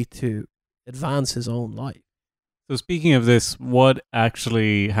way to advance his own life. So speaking of this, what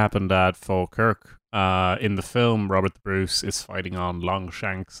actually happened at Falkirk? In the film, Robert the Bruce is fighting on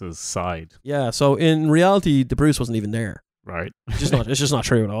Longshanks' side. Yeah, so in reality, the Bruce wasn't even there. Right. It's just not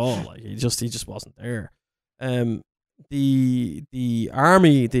true at all. Like, he just wasn't there. The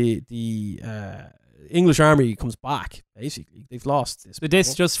army, the English army comes back. Basically, they've lost this. But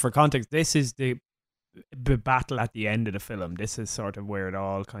this, just for context, this is the battle at the end of the film. This is sort of where it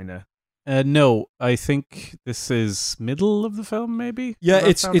all kind of. No, I think this is middle of the film, maybe. Yeah,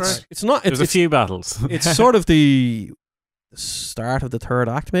 it's not. There's a few battles. It's sort of the start of the third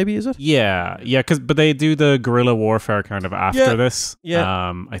act, maybe, is it? Yeah, but they do the guerrilla warfare kind of after this.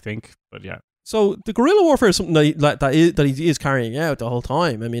 Yeah, I think, but yeah. So the guerrilla warfare is something that he is carrying out the whole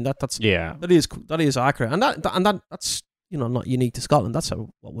time. I mean, that is accurate, and that's not unique to Scotland. That's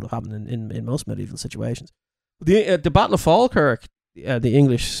what would have happened in most medieval situations. The Battle of Falkirk, the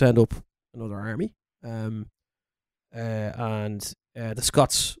English send up another army, and the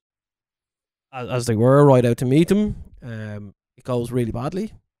Scots, as they were, ride out to meet them. It goes really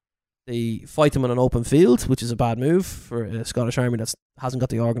badly. They fight them on an open field, which is a bad move for a Scottish army that hasn't got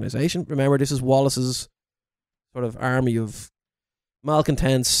the organisation. Remember, this is Wallace's sort of army of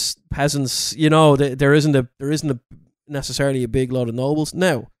malcontents, peasants. There isn't necessarily a big load of nobles.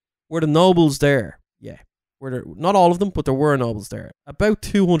 Now, were the nobles there? Yeah. Not all of them, but there were nobles there. About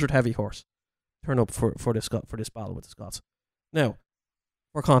 200 heavy horse turn up for this battle with the Scots. Now,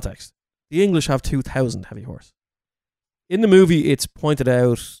 for context, the English have 2,000 heavy horse. In the movie, it's pointed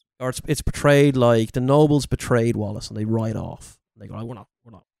out, or it's portrayed like the nobles betrayed Wallace and they ride off. They go, we're not,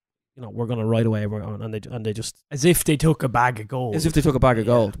 we're going to ride away, and they just, as if they took a bag of gold. As if they took a bag of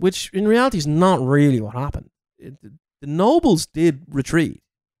gold, which in reality is not really what happened. The nobles did retreat,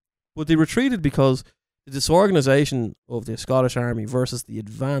 but they retreated because the disorganization of the Scottish army versus the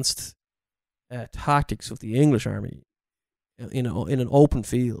advanced tactics of the English army in an open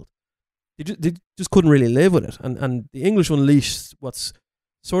field, they just couldn't really live with it. And the English unleashed what's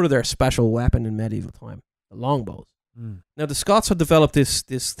sort of their special weapon in medieval time, the longbows. Now, the Scots had developed this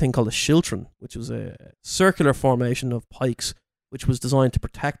thing called a schiltron, which was a circular formation of pikes, which was designed to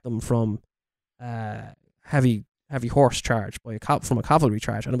protect them from heavy horse charge from a cavalry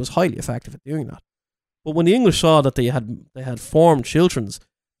charge, and it was highly effective at doing that. But when the English saw that they had formed schiltrons,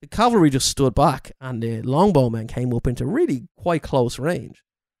 the cavalry just stood back, and the longbowmen came up into really quite close range.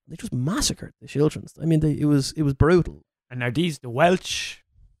 They just massacred the children. I mean, it was brutal. And are these the Welsh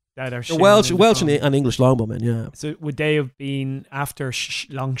that are The shown Welsh in the and, film? and English longbowmen, yeah. So would they have been after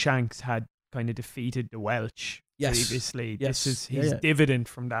Longshanks had kind of defeated the Welsh Yes. previously? Yes. This is Yeah, his yeah. dividend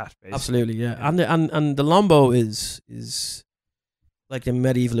from that. Basically. Absolutely, yeah. And the longbow is like the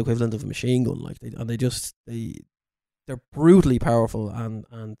medieval equivalent of a machine gun. Like they're brutally powerful, and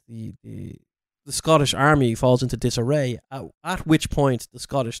the Scottish army falls into disarray. At which point the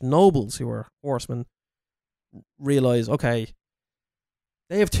Scottish nobles, who are horsemen, realize, okay,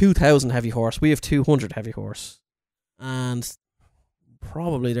 they have 2,000 heavy horse, we have 200 heavy horse, and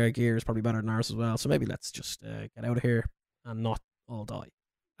probably their gear is probably better than ours as well. So maybe let's just get out of here and not all die.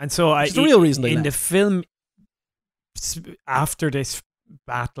 And so Which is the real reason they in left. the film, after this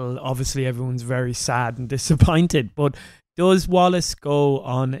battle, obviously everyone's very sad and disappointed. But does Wallace go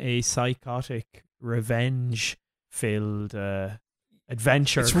on a psychotic, revenge-filled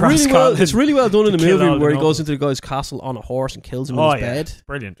adventure? It's across really well. Scotland It's really well done in to the kill movie all the where he goes nobles? into the guy's castle on a horse and kills him Oh, in his yeah. bed.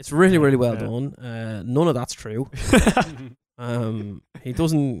 Brilliant. It's really, really well Yeah. done. None of that's true. He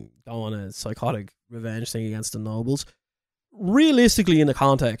doesn't go on a psychotic revenge thing against the nobles. Realistically, in the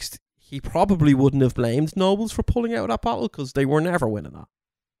context, he probably wouldn't have blamed nobles for pulling out of that battle because they were never winning that.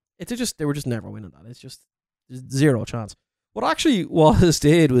 They were just never winning that. It's just zero chance. What actually Wallace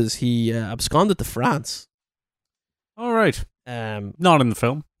did was he absconded to France. All right. Um, Not in the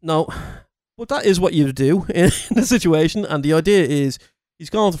film. No, but that is what you do in the situation. And the idea is he's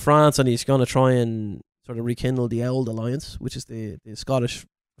gone to France and he's going to try and sort of rekindle the old alliance, which is the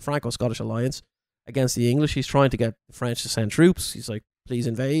Franco-Scottish alliance against the English. He's trying to get the French to send troops. He's like, please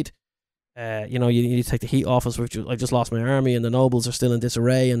invade. You need to take the heat off us. I just lost my army, and the nobles are still in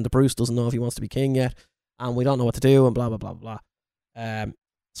disarray, and the Bruce doesn't know if he wants to be king yet, and we don't know what to do, and blah blah blah blah.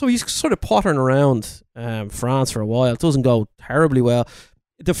 So he's sort of pottering around France for a while. It doesn't go terribly well.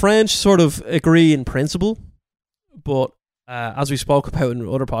 The French sort of agree in principle, but as we spoke about in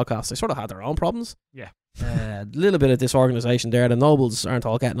other podcasts, they sort of had their own problems. Yeah. A little bit of disorganization there. The nobles aren't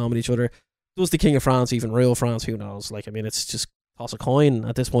all getting on with each other. Does the King of France even rule France? Who knows? Like, I mean, it's just toss a coin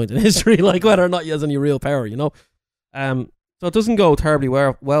at this point in history, like whether or not he has any real power, you know. So it doesn't go terribly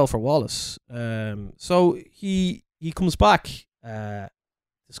well for Wallace. So he comes back to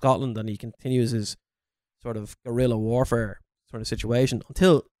Scotland and he continues his sort of guerrilla warfare sort of situation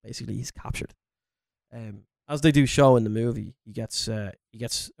until basically he's captured. As they do show in the movie, he gets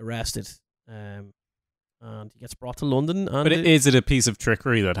arrested, and he gets brought to London. And But is it a piece of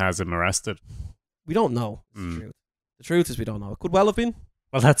trickery that has him arrested? we don't know. Is the truth. The truth is we don't know. It could well have been.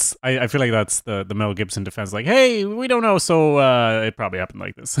 Well, I feel like that's the Mel Gibson defense. Like, hey, we don't know, so it probably happened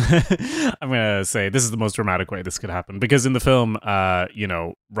like this. I'm gonna say this is the most dramatic way this could happen because in the film,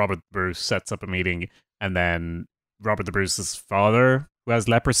 Robert the Bruce sets up a meeting, and then Robert the Bruce's father, who has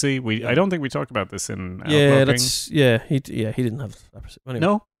leprosy. I don't think we talked about this in He didn't have leprosy. Anyway,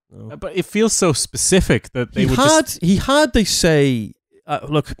 No, but it feels so specific that they they say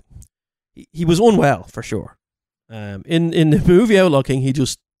look, he was unwell for sure. In the movie Outlaw King, he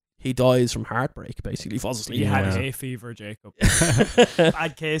dies from heartbreak. Basically, falls asleep. You had Yeah. hay fever, Jacob.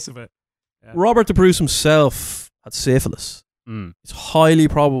 Bad case of it. Yeah. Robert the Bruce himself had syphilis. Mm. It's highly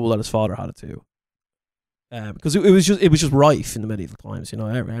probable that his father had it too, because it was just rife in the medieval times. You know,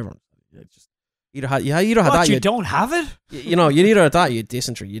 everyone just either had What, that. you don't have it? You either had that, you had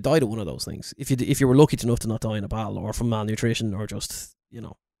dysentery. You died of one of those things. If you were lucky enough to not die in a battle, or from malnutrition, or just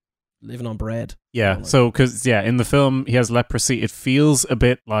living on bread. Yeah, so because in the film he has leprosy. It feels a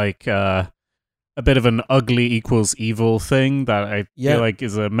bit like a bit of an ugly equals evil thing that I feel like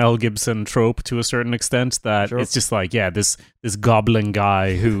is a Mel Gibson trope to a certain extent. That Sure. it's just like this goblin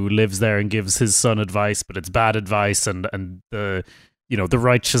guy who lives there and gives his son advice, but it's bad advice, and the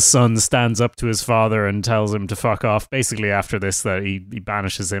righteous son stands up to his father and tells him to fuck off. Basically, after this, that he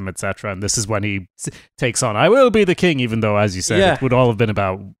banishes him, etc. And this is when he takes on, I will be the king, even though, as you said, it would all have been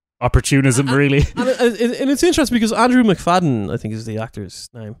about opportunism, really. And it's interesting because Andrew McFadden, I think is the actor's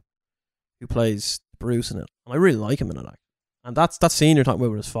name, who plays Bruce in it. And I really like him in it. And that scene you're talking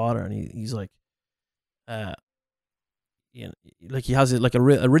about with his father, and he's like, like he has like a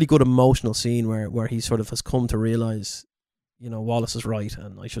really good emotional scene where he sort of has come to realize, Wallace is right,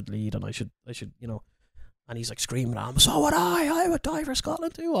 and I should lead, and I should, and he's like screaming at him, so would I would die for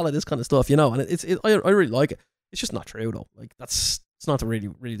Scotland too, all of this kind of stuff, and I really like it. It's just not true though. Like it's not really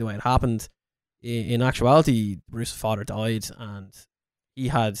the way it happened. In actuality, Bruce's father died, and he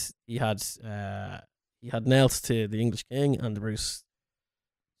had knelt to the English king, and Bruce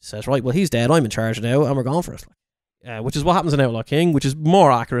says, right, well, he's dead, I'm in charge now, and we're going for it. which is what happens in Outlaw King, which is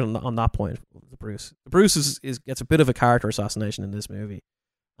more accurate on that point. The Bruce is gets a bit of a character assassination in this movie,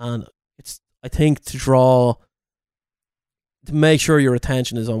 and it's, I think, to make sure your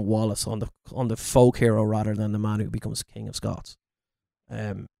attention is on Wallace, on the folk hero, rather than the man who becomes King of Scots,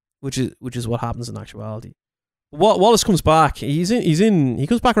 which is what happens in actuality. Wallace comes back. He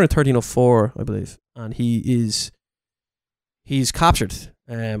comes back around 1304, I believe, and he's captured,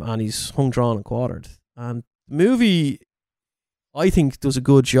 and he's hung, drawn, and quartered. And the movie, I think, does a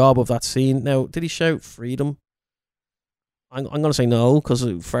good job of that scene. Now, did he shout freedom? I'm going to say no, because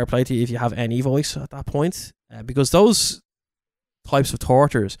fair play to you if you have any voice at that point, because those types of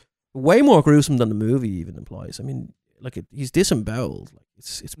tortures are way more gruesome than the movie even implies. I mean, like, he's disemboweled. Like,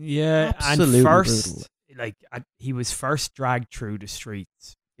 it's absolutely and first, brutal. like, he was first dragged through the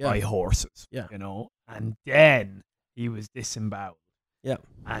streets by horses, you know, and then he was disemboweled. Yeah,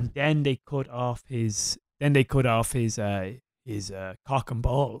 and then they cut off his cock and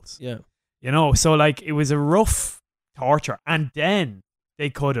balls. Yeah, you know, so like it was a rough torture, and then they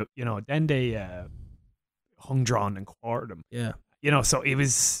could have, you know, then they hung, drawn, and quartered him. Yeah, you know, so it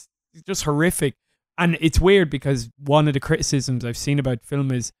was just horrific. And it's weird because one of the criticisms I've seen about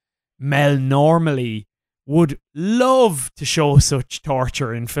film is Mel normally would love to show such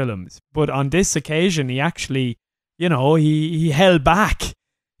torture in films, but on this occasion he actually, you know, he held back.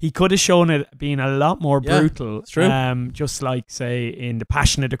 He could have shown it being a lot more brutal. It's true. Just like, say, in The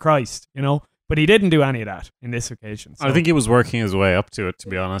Passion of the Christ, you know. But he didn't do any of that in this occasion. So. I think he was working his way up to it, to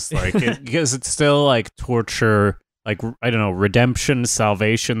be honest. Like, because it's still like torture, like, I don't know, redemption,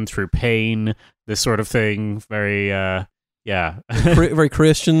 salvation through pain, this sort of thing. Very, very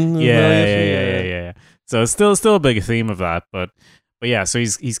Christian. Yeah. So it's still a big theme of that, but yeah. So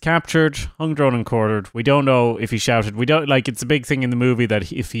he's captured, hung, drawn, and quartered. We don't know if he shouted. We don't, like, it's a big thing in the movie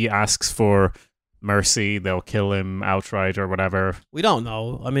that if he asks for mercy, they'll kill him outright or whatever. We don't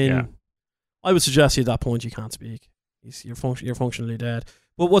know. I mean, I would suggest you at that point you can't speak. You're functionally dead.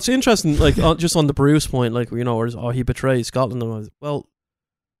 But what's interesting, like, just on the Bruce point, like, you know, he betrays Scotland. Well,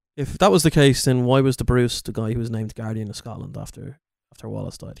 if that was the case, then why was the Bruce the guy who was named Guardian of Scotland after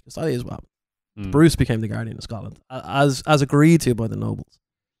Wallace died? Because that is what happened. Bruce became the Guardian of Scotland, as agreed to by the nobles.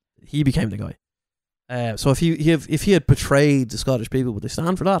 He became the guy. So if he had betrayed the Scottish people, would they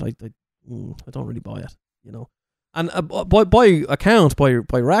stand for that? I don't really buy it, you know. And by account, by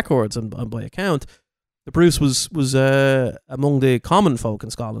records, and by account, the Bruce was among the common folk in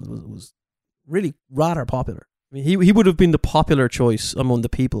Scotland was really rather popular. I mean, he would have been the popular choice among the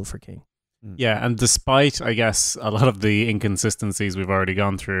people for king. Yeah, and despite, I guess, a lot of the inconsistencies we've already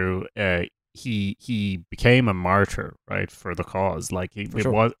gone through, he became a martyr, right, for the cause. Like, he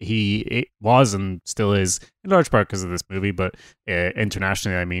was and still is, in large part because of this movie, but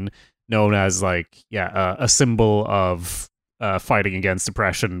internationally, I mean, known as, like, a symbol of fighting against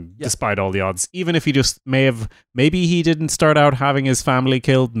oppression despite all the odds. Even if he just maybe he didn't start out having his family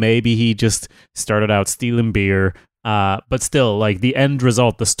killed, maybe he just started out stealing beer. But still, like, the end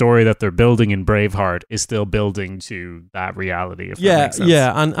result, the story that they're building in Braveheart is still building to that reality. If that makes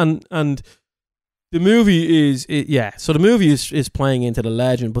sense. And the movie so the movie is playing into the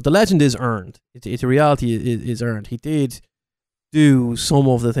legend, but the legend is earned. The reality is earned. He did do some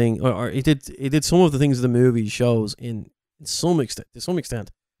of the thing, or he did some of the things the movie shows in some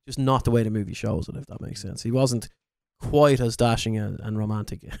extent, just not the way the movie shows it, if that makes sense. He wasn't quite as dashing and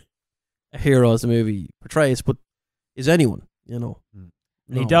romantic a hero as the movie portrays, but is anyone, you know.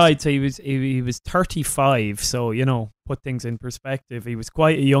 He died, so he was 35, so, you know, put things in perspective. He was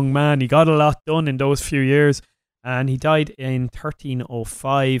quite a young man. He got a lot done in those few years, and he died in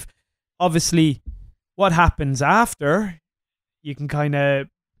 1305. Obviously, what happens after, you can kind of,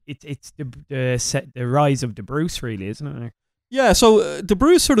 it's the rise of the Bruce, really, isn't it? Yeah, so the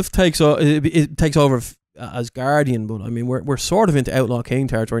Bruce sort of takes over as Guardian, but I mean, we're sort of into Outlaw King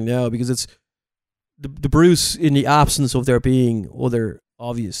territory now, because it's the Bruce, in the absence of there being other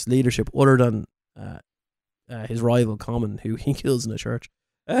obvious leadership other than his rival Common, who he kills in a church.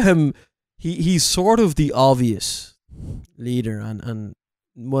 He's sort of the obvious leader, and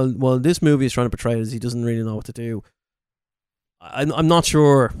while this movie is trying to portray it as he doesn't really know what to do, I'm not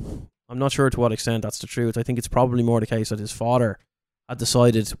sure. I'm not sure to what extent that's the truth. I think it's probably more the case that his father had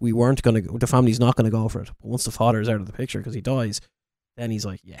decided the family's not going to go for it. But once the father is out of the picture because he dies, then he's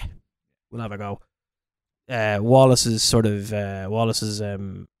like, yeah, we'll have a go. Wallace's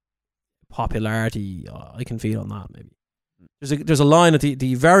popularity, I can feel on that. Maybe there's a line at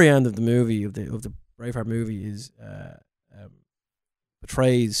the very end of the movie, of the Braveheart movie, is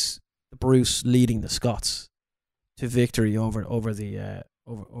portrays Bruce leading the Scots to victory over the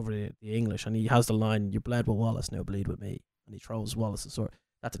over the English, and he has the line, "You bled with Wallace, now bleed with me," and he throws Wallace's sword.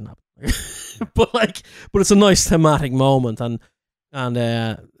 That didn't happen, but it's a nice thematic moment, and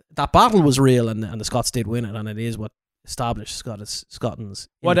that battle was real, and the Scots did win it, and it is what established Scotland's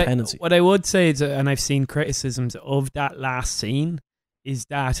independence. What I would say is, and I've seen criticisms of that last scene, is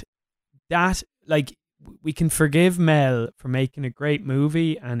that like, we can forgive Mel for making a great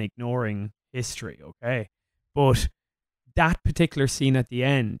movie and ignoring history, okay? But that particular scene at the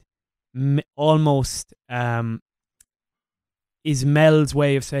end almost is Mel's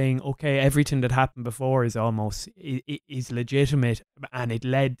way of saying, okay, everything that happened before is almost is legitimate, and it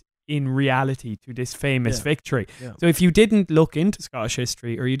led in reality to this famous victory. Yeah. So if you didn't look into Scottish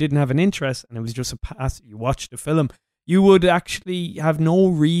history, or you didn't have an interest, and it was just you watched the film, you would actually have no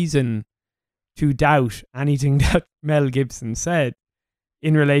reason to doubt anything that Mel Gibson said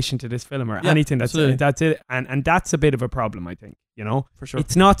in relation to this film, or anything that's it. And that's a bit of a problem, I think, you know? For sure.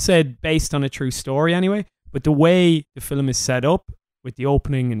 It's not said based on a true story anyway, but the way the film is set up, with the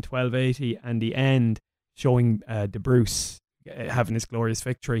opening in 1280 and the end showing the Bruce having his glorious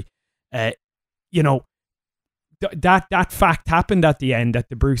victory, you know, that fact happened at the end, that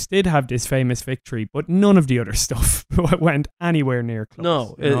the Bruce did have this famous victory, but none of the other stuff went anywhere near close.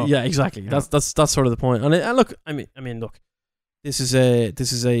 No, yeah, exactly. Yeah. That's sort of the point. And look, I mean, look, this is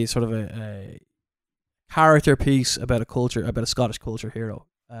a sort of a character piece about a culture, about a Scottish culture hero.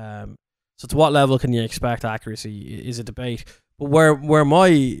 So to what level can you expect accuracy is a debate. But where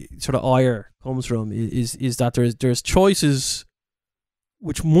my sort of ire comes from is that there's choices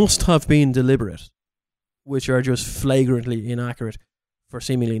which must have been deliberate, which are just flagrantly inaccurate for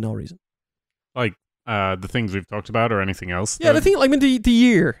seemingly no reason. Like the things we've talked about, or anything else? Yeah, the thing, like, I mean, the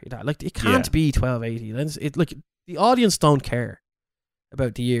year, like, it can't be 1280. It, like, the audience don't care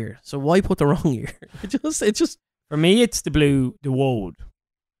about the year, so why put the wrong year? It's just for me, it's the woad.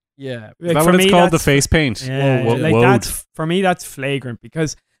 Yeah, is that what it's called? The face paint. Yeah, that's, for me, that's flagrant,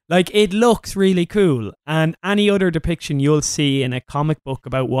 because, like, it looks really cool, and any other depiction you'll see in a comic book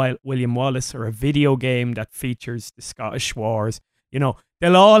about William Wallace, or a video game that features the Scottish Wars, you know,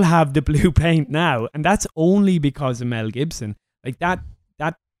 they'll all have the blue paint now, and that's only because of Mel Gibson. Like, that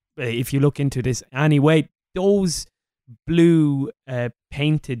if you look into this anyway, those blue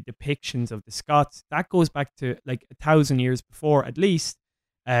painted depictions of the Scots, that goes back to like 1,000 years before at least,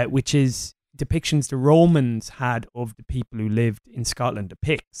 which is depictions the Romans had of the people who lived in Scotland, the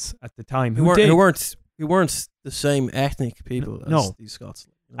Picts at the time, who weren't the same ethnic people as these Scots.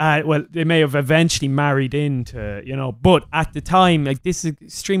 Well, they may have eventually married into, you know, but at the time, like, this is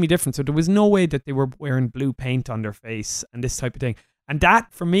extremely different. So there was no way that they were wearing blue paint on their face and this type of thing. And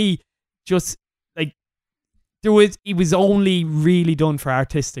that, for me, just like, it was only really done for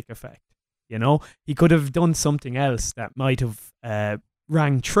artistic effect. You know, he could have done something else that might have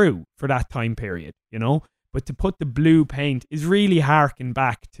rang true for that time period, you know. But to put the blue paint is really harking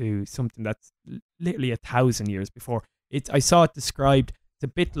back to something that's literally 1,000 years before. I saw it described. It's a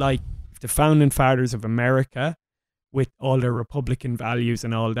bit like if the founding fathers of America, with all their Republican values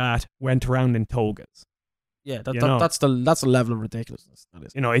and all that, went around in togas. Yeah, that's the level of ridiculousness. That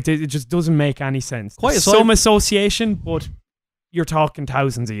is. You know, it just doesn't make any sense. Some association, but you're talking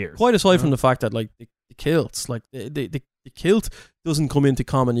thousands of years. Quite aside from the fact that, like, the kilts, like the kilt doesn't come into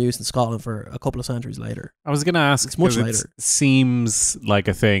common use in Scotland for a couple of centuries later. I was going to ask, it's much later. It seems like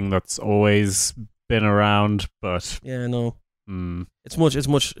a thing that's always been around, but yeah, no. It's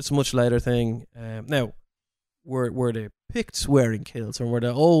a much later thing. Now, were the Picts wearing kilts, or were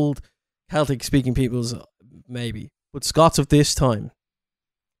the old Celtic speaking peoples? Maybe, but Scots of this time,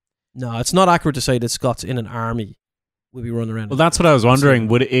 no, it's not accurate to say that Scots in an army would be running around. Well, that's what I was wondering.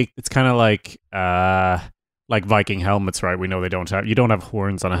 Would it's kind of like Viking helmets, right? We know you don't have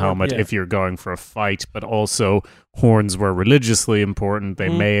horns on a helmet if you're going for a fight, but also horns were religiously important. They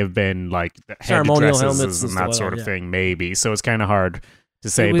may have been like ceremonial headdresses and that sort of thing, maybe. So it's kind of hard to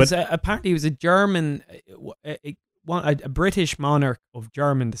say. But apparently, it was a German, a British monarch of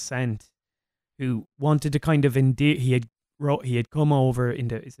German descent who wanted to kind of endear. He had come over in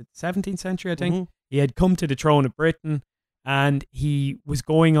the 17th century, I think. Mm-hmm. He had come to the throne of Britain, and he was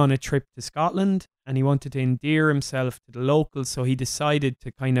going on a trip to Scotland, and he wanted to endear himself to the locals, so he decided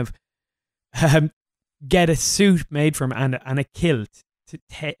to kind of get a suit made from and a kilt,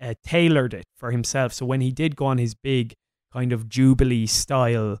 tailored it for himself. So when he did go on his big kind of Jubilee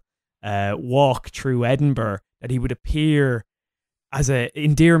style walk through Edinburgh, that he would appear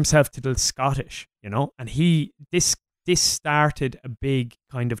endear himself to the Scottish, you know. And this started a big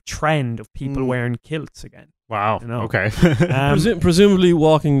kind of trend of people wearing kilts again. Wow. You know? Okay. Presumably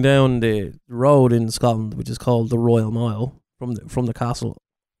walking down the road in Scotland, which is called the Royal Mile, from the castle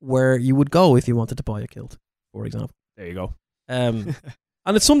where you would go if you wanted to buy a kilt, for example. There you go. And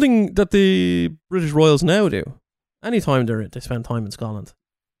it's something that the British royals now do. Anytime they spend time in Scotland,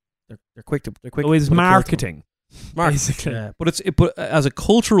 they're quick to So put it's a kilt on. marketing. Basically. Yeah. But as a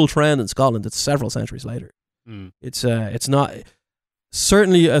cultural trend in Scotland, it's several centuries later. It's not,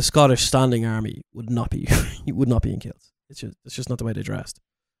 certainly a Scottish standing army would not be in kilts. It's just not the way they dressed.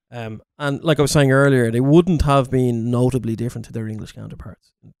 And like I was saying earlier, they wouldn't have been notably different to their English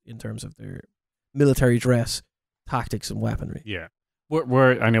counterparts in terms of their military dress, tactics, and weaponry. Yeah.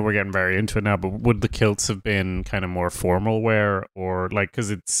 I know we're getting very into it now, but would the kilts have been kind of more formal wear, or like,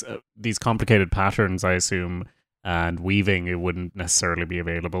 because it's these complicated patterns, I assume, and weaving, it wouldn't necessarily be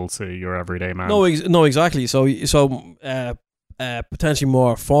available to your everyday man. No, exactly. So potentially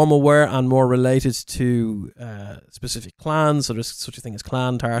more formal wear and more related to specific clans. So there's such a thing as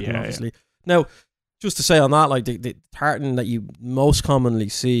clan tartan, obviously. Yeah. Now, just to say on that, like the tartan that you most commonly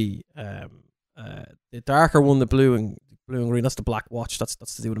see, the darker one, the blue and green, that's the Black Watch. That's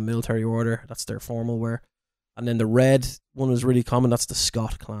to do with a military order. That's their formal wear. And then the red one is really common. That's the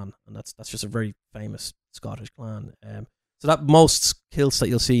Scott clan, and that's just a very famous Scottish clan. So that most kilts that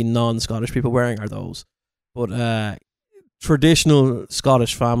you'll see non-Scottish people wearing are those. But traditional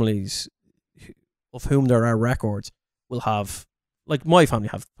Scottish families, of whom there are records, will have, like my family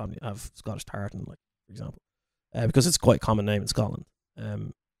have Scottish tartan, like for example, because it's quite a common name in Scotland.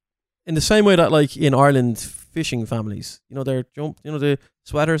 In the same way that, like in Ireland, fishing families, the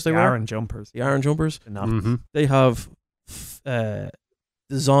sweaters they wear, Aran jumpers, they have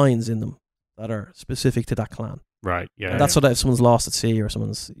designs in them that are specific to that clan. Right. Yeah. And that's so that if someone's lost at sea or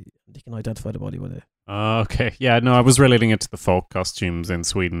they can identify the body with it. Okay. Yeah, no, I was relating it to the folk costumes in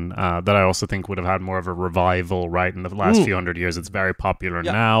Sweden that I also think would have had more of a revival, right, in the last few hundred years. It's very popular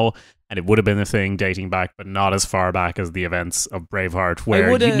now, and it would have been a thing dating back, but not as far back as the events of Braveheart,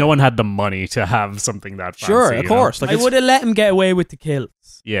 where no one had the money to have something that fancy. Sure, of course. Like I would have let him get away with the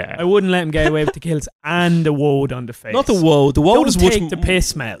kilts. Yeah. I wouldn't let him get away with the kilts and the woad on the face. Not the woad. The woad is much take the piss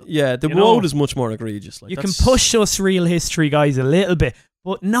smell. Yeah, the woad is much more egregious. Like, you can push us real history guys a little bit,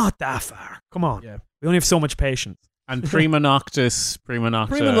 but not that far. Come on. Yeah. We only have so much patience. And Prima Noctis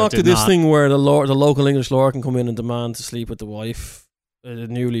this thing where the local English lord can come in and demand to sleep with the wife, a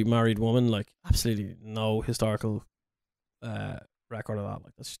newly married woman. Like, absolutely no historical record of that.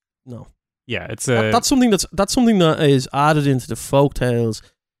 Like, that's no. Yeah, it's that's something that is added into the folk tales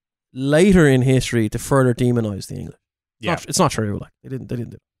later in history to further demonize the English. It's not true. Like, they didn't do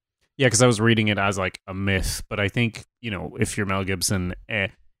it. Yeah, because I was reading it as like a myth, but I think, if you're Mel Gibson,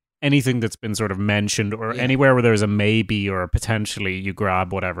 anything that's been sort of mentioned or anywhere where there's a maybe or a potentially, you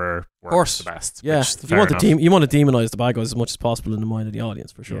grab whatever works the best. Yeah, you want to demonize the bad guys as much as possible in the mind of the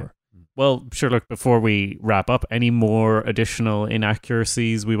audience, for sure. Yeah. Well, sure, look, before we wrap up, any more additional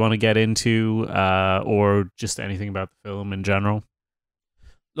inaccuracies we want to get into, or just anything about the film in general?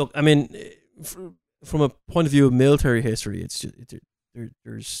 Look, I mean, from a point of view of military history, it's just,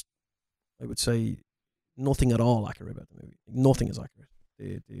 there's, I would say, nothing at all accurate about the movie. Nothing is accurate.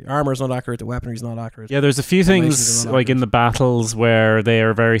 The armor is not accurate. The weaponry is not accurate. Yeah, there's a few things like in the battles where they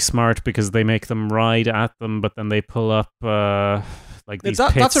are very smart because they make them ride at them, but then they pull up like these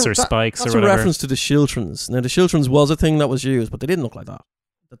pits or spikes or whatever. That's a reference to the Schiltrons. Now, the Schiltrons was a thing that was used, but they didn't look like that.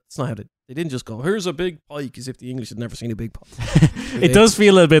 That's not how they didn't just go, here's a big pike, as if the English had never seen a big pike. It does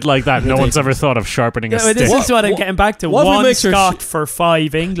feel a bit like that. No one's ever thought of sharpening a stick. This is what I'm getting back to. One Scot for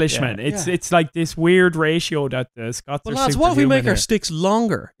 5 Englishmen. It's like this weird ratio that the Scots are lads, what if we make our sticks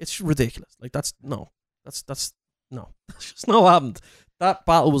longer? It's ridiculous. Like, that's no. That's just not happened. That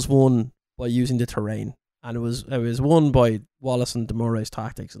battle was won by using the terrain. And it was won by Wallace and de Moret's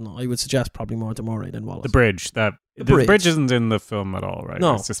tactics, and I would suggest probably more de Moret than Wallace. The bridge bridge isn't in the film at all, right?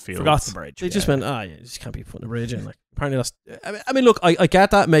 No, it's just forgot the bridge. They just went, you just can't be putting a bridge in. Like, apparently that's. I mean, look, I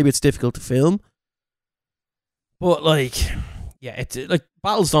get that. Maybe it's difficult to film, but like, yeah, it's like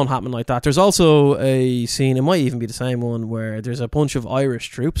battles don't happen like that. There's also a scene. It might even be the same one where there's a bunch of Irish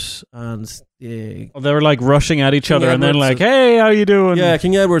troops and. They were like rushing at each other and then like, hey, how you doing? Yeah,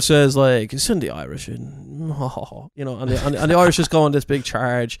 King Edward says like, send the Irish in, and the Irish just go on this big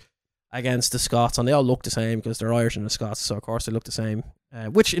charge against the Scots, and they all look the same because they're Irish and the Scots, so of course they look the same.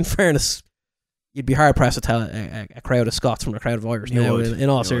 Which, in fairness, you'd be hard pressed to tell a crowd of Scots from a crowd of Irish. In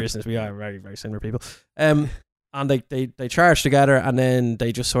all seriousness, we are very, very similar people. And they charge together, and then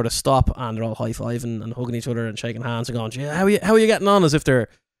they just sort of stop, and they're all high fiving and hugging each other and shaking hands and going, how are you getting on? As if they're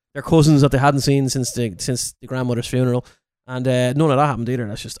cousins that they hadn't seen since the grandmother's funeral. And none of that happened either.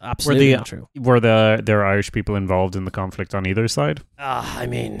 That's just absolutely not true. Were there Irish people involved in the conflict on either side? I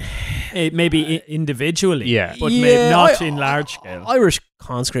mean, maybe individually, Yeah. but maybe not in large scale. Irish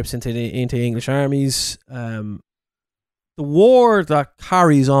conscripts into English armies. The war that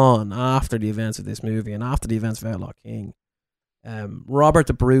carries on after the events of this movie and after the events of Outlaw King, Robert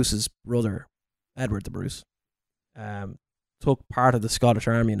the Bruce's brother, Edward the Bruce, took part of the Scottish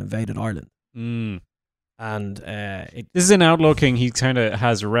army and invaded Ireland. And this is in Outlaw King. He kind of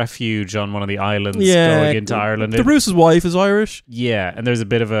has refuge on one of the islands Yeah, going into Ireland. the Bruce's wife is Irish. Yeah, and there's a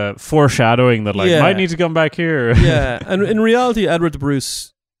bit of a foreshadowing that Yeah. might need to come back here. Yeah, and in reality, Edward the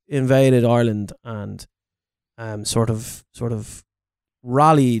Bruce invaded Ireland and sort of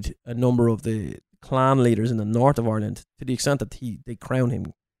rallied a number of the clan leaders in the north of Ireland to the extent that they crown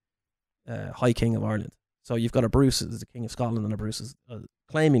him High King of Ireland. So you've got a Bruce as the King of Scotland and a Bruce as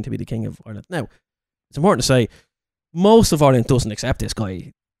claiming to be the King of Ireland. Now, it's important to say most of Ireland doesn't accept this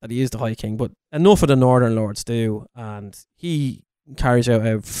guy that he is the High King, but enough of the Northern Lords do, and he carries out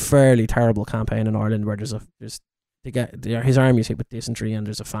a fairly terrible campaign in Ireland where his army is hit with dysentery and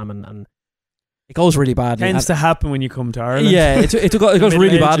there's a famine and it goes really badly. Tends to happen when you come to Ireland. Yeah, it goes Middle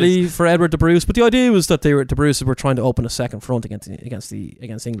really Ages. badly for Edward the Bruce. But the idea was that the Bruces were trying to open a second front against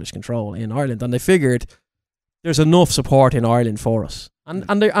English control in Ireland, and they figured there's enough support in Ireland for us, and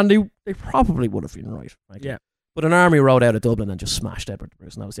they probably would have been right. Yeah. But an army rode out of Dublin and just smashed Edward the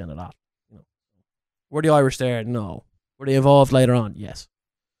Bruce, and that was the end of that. Were the Irish there? No. Were they involved later on? Yes.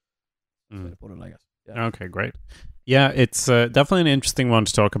 Mm. Put it like that. Yeah. Okay, great. Yeah, it's definitely an interesting one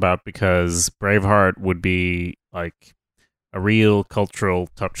to talk about because Braveheart would be like a real cultural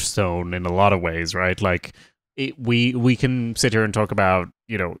touchstone in a lot of ways, right? Like we can sit here and talk about,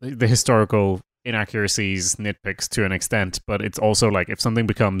 the historical inaccuracies, nitpicks to an extent, but it's also like if something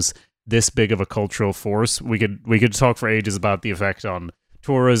becomes this big of a cultural force, we could talk for ages about the effect on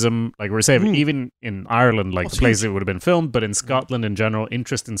tourism, like we're saying, even in Ireland, like the places it would have been filmed, but in Scotland in general,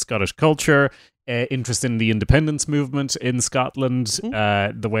 interest in Scottish culture, interest in the independence movement in Scotland,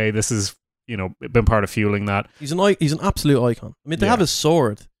 the way this has, been part of fueling that. He's an absolute icon. I mean, they have his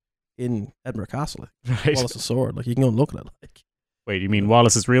sword in Edinburgh Castle. Right. Wallace's sword. Like, you can go and look at it. Like, wait, you mean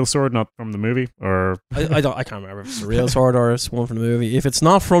Wallace's real sword, not from the movie, or I can't remember if it's a real sword or it's one from the movie. If it's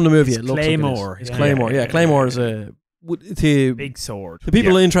not from the movie, it looks Claymore. like it is. It's Yeah. Claymore. Yeah, Claymore is a Big sword. the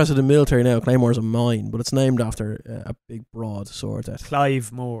people interested in military now. Claymore's a mine, but it's named after a big broad sword.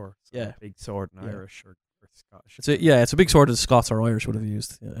 Clive Moore. Yeah. Big sword in Yeah. Irish or Scottish. It's a big sword that Scots or Irish would have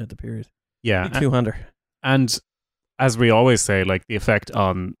used at the period. yeah, Big two-hander. and as we always say, like the effect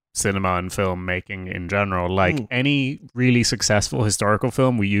on cinema and film making in general, like any really successful historical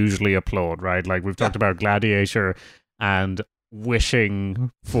film, we usually applaud, right? Like we've talked about Gladiator and wishing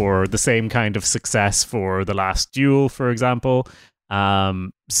for the same kind of success for The Last Duel, for example.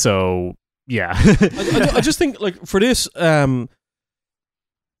 So yeah, I just think like for this, we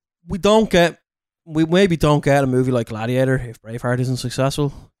maybe don't get a movie like Gladiator if Braveheart isn't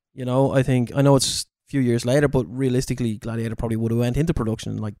successful. I know it's a few years later, but realistically, Gladiator probably would have went into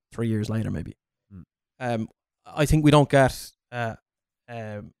production like 3 years later, maybe. I think we don't get a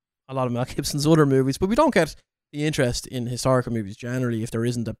lot of Mel Gibson's other movies, but we don't get the interest in historical movies generally if there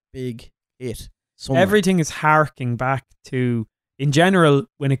isn't a big hit somewhere. Everything is harking back to, in general,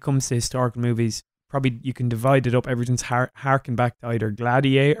 when it comes to historical movies, probably you can divide it up. Everything's harking back to either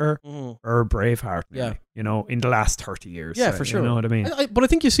Gladiator or Braveheart. Maybe, in the last 30 years. Yeah, for sure. You know what I mean? But I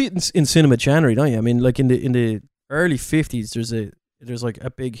think you see it in cinema generally, don't you? I mean, like in the early 50s, there's like a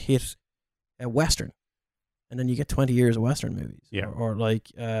big hit, a Western, and then you get 20 years of Western movies. Yeah. Or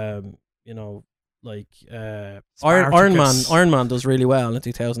like, Iron Man does really well in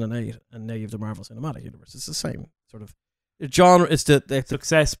 2008, and now you have the Marvel Cinematic Universe. It's the same sort of genre. It's the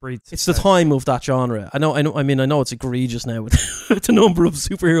Success breeds. it's the time of that genre. I know. I mean, I know it's egregious now with the number of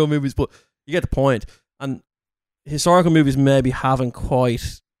superhero movies, but you get the point. And historical movies maybe haven't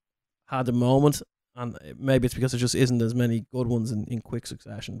quite had the moment, and maybe it's because there just isn't as many good ones in quick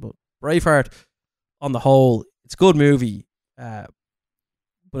succession. But Braveheart, on the whole, it's a good movie.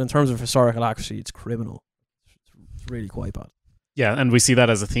 But in terms of historical accuracy, it's criminal. It's really quite bad. yeah, and we see that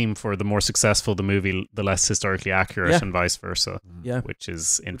as a theme for the more successful the movie, the less historically accurate, Yeah. and vice versa. Yeah. which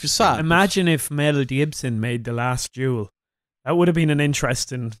is interesting. Which is sad. Imagine if Mel Gibson made The Last Duel. That would have been an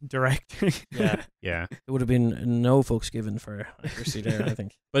interesting directing. Yeah. Yeah, It would have been no fucks given for accuracy there, I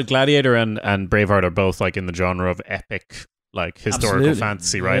think. but Gladiator and Braveheart are both like in the genre of epic, like historical Absolutely.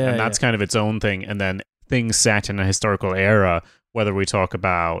 fantasy, right? Yeah, and that's kind of its own thing. And then things set in a historical era, whether we talk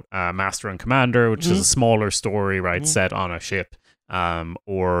about Master and Commander, which is a smaller story, right, set on a ship,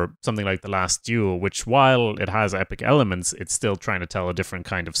 or something like The Last Duel, which while it has epic elements, it's still trying to tell a different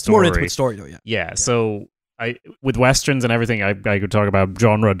kind of It's more story. intimate story, though. Yeah, so with westerns and everything, I could talk about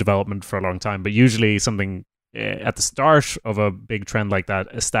genre development for a long time, but usually something at the start of a big trend like that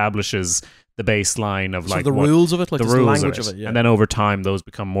establishes the baseline of So like the rules of it, like the the rules language of of it, yeah. And then over time, those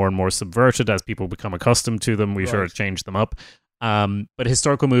become more and more subverted as people become accustomed to them. We sort of Right. change them up. But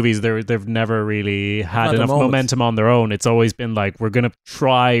historical movies, they've never really had Had enough their moments. momentum on their own. It's always been like, we're going to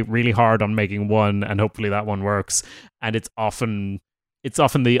try really hard on making one, and hopefully that one works. And it's often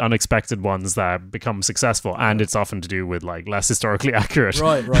the unexpected ones that become successful, and it's often to do with like less historically accurate.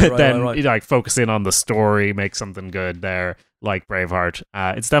 Right. Then right. you like focus in on the story, make something good there, like Braveheart.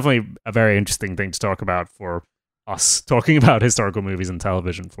 It's definitely a very interesting thing to talk about for us, talking about historical movies and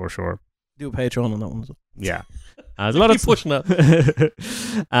television for sure. Do a Patreon on that one. Yeah. There's a lot Keep of pushing that.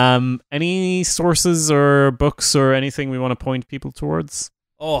 any sources or books or anything we want to point people towards?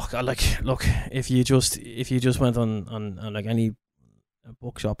 Oh God, like look, if you just went on like any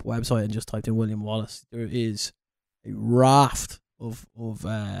bookshop website and just typed in William Wallace, there is a raft of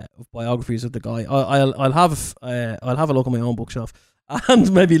biographies of the guy. I'll have a look at my own bookshelf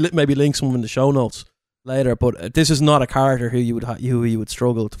and maybe link some in the show notes later. But this is not a character who you would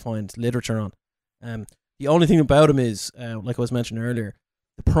struggle to find literature on. The only thing about him is, like I was mentioning earlier,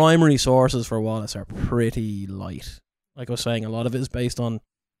 the primary sources for Wallace are pretty light. Like I was saying, a lot of it is based on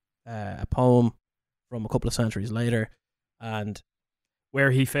a poem from a couple of centuries later, and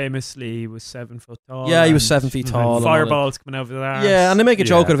Where he famously was 7 foot tall. yeah, he was and 7 feet tall. and all that. Fireballs coming out of his arms. Yeah, and they make a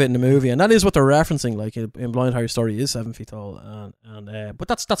joke Yeah. out of it in the movie, and that is what they're referencing. Like in Blind Harry's story, he is 7 feet tall, and but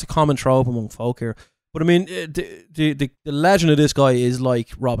that's a common trope among folk here. But I mean, the legend of this guy is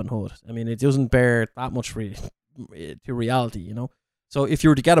like Robin Hood. I mean, it doesn't bear that much to reality, you know. So if you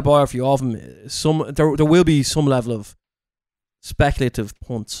were to get a biography of him, there will be some level of speculative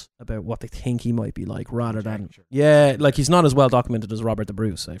punts about what they think he might be like, rather than like he's not as well documented as Robert the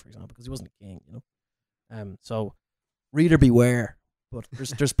Bruce, say for example, because he wasn't a king, you know. So reader beware. But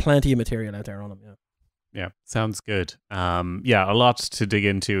there's plenty of material out there on him. Yeah. Yeah, sounds good. Yeah, a lot to dig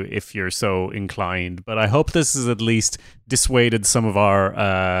into if you're so inclined. But I hope this has at least dissuaded some of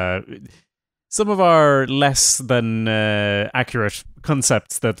our less than accurate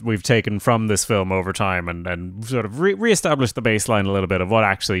concepts that we've taken from this film over time, and sort of re-established the baseline a little bit of what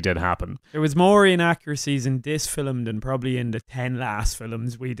actually did happen. There was more inaccuracies in this film than probably in the 10 last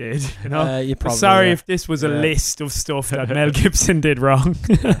films we did. You know, You probably, sorry yeah. if this was a Yeah. list of stuff that Mel Gibson did wrong.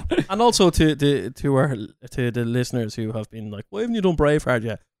 And also to the listeners who have been like, why haven't you done Braveheart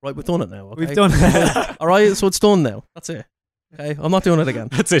yet? Right, we've done it now. Okay? We've done it. All right, so it's done now. That's it. Okay, I'm not doing it again.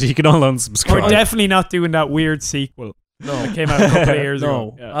 That's it. You can all unsubscribe. We're definitely not doing that weird sequel No, that came out a couple of years no.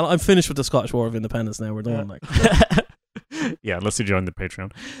 ago. Yeah. I'm finished with the Scottish War of Independence now. We're done. Like, Yeah, unless you join the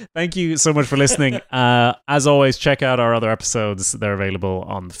Patreon. Thank you so much for listening. As always, check out our other episodes. They're available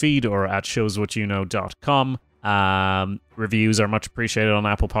on the feed or at showswhatyouknow.com. Reviews are much appreciated on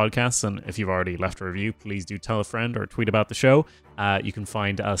Apple Podcasts, and if you've already left a review, please do tell a friend or tweet about the show. You can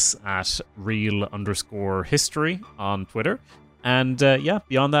find us at real_history on Twitter. And yeah,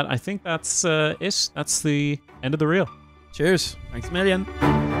 beyond that, I think that's it. That's the end of the reel. cheers. Thanks a million.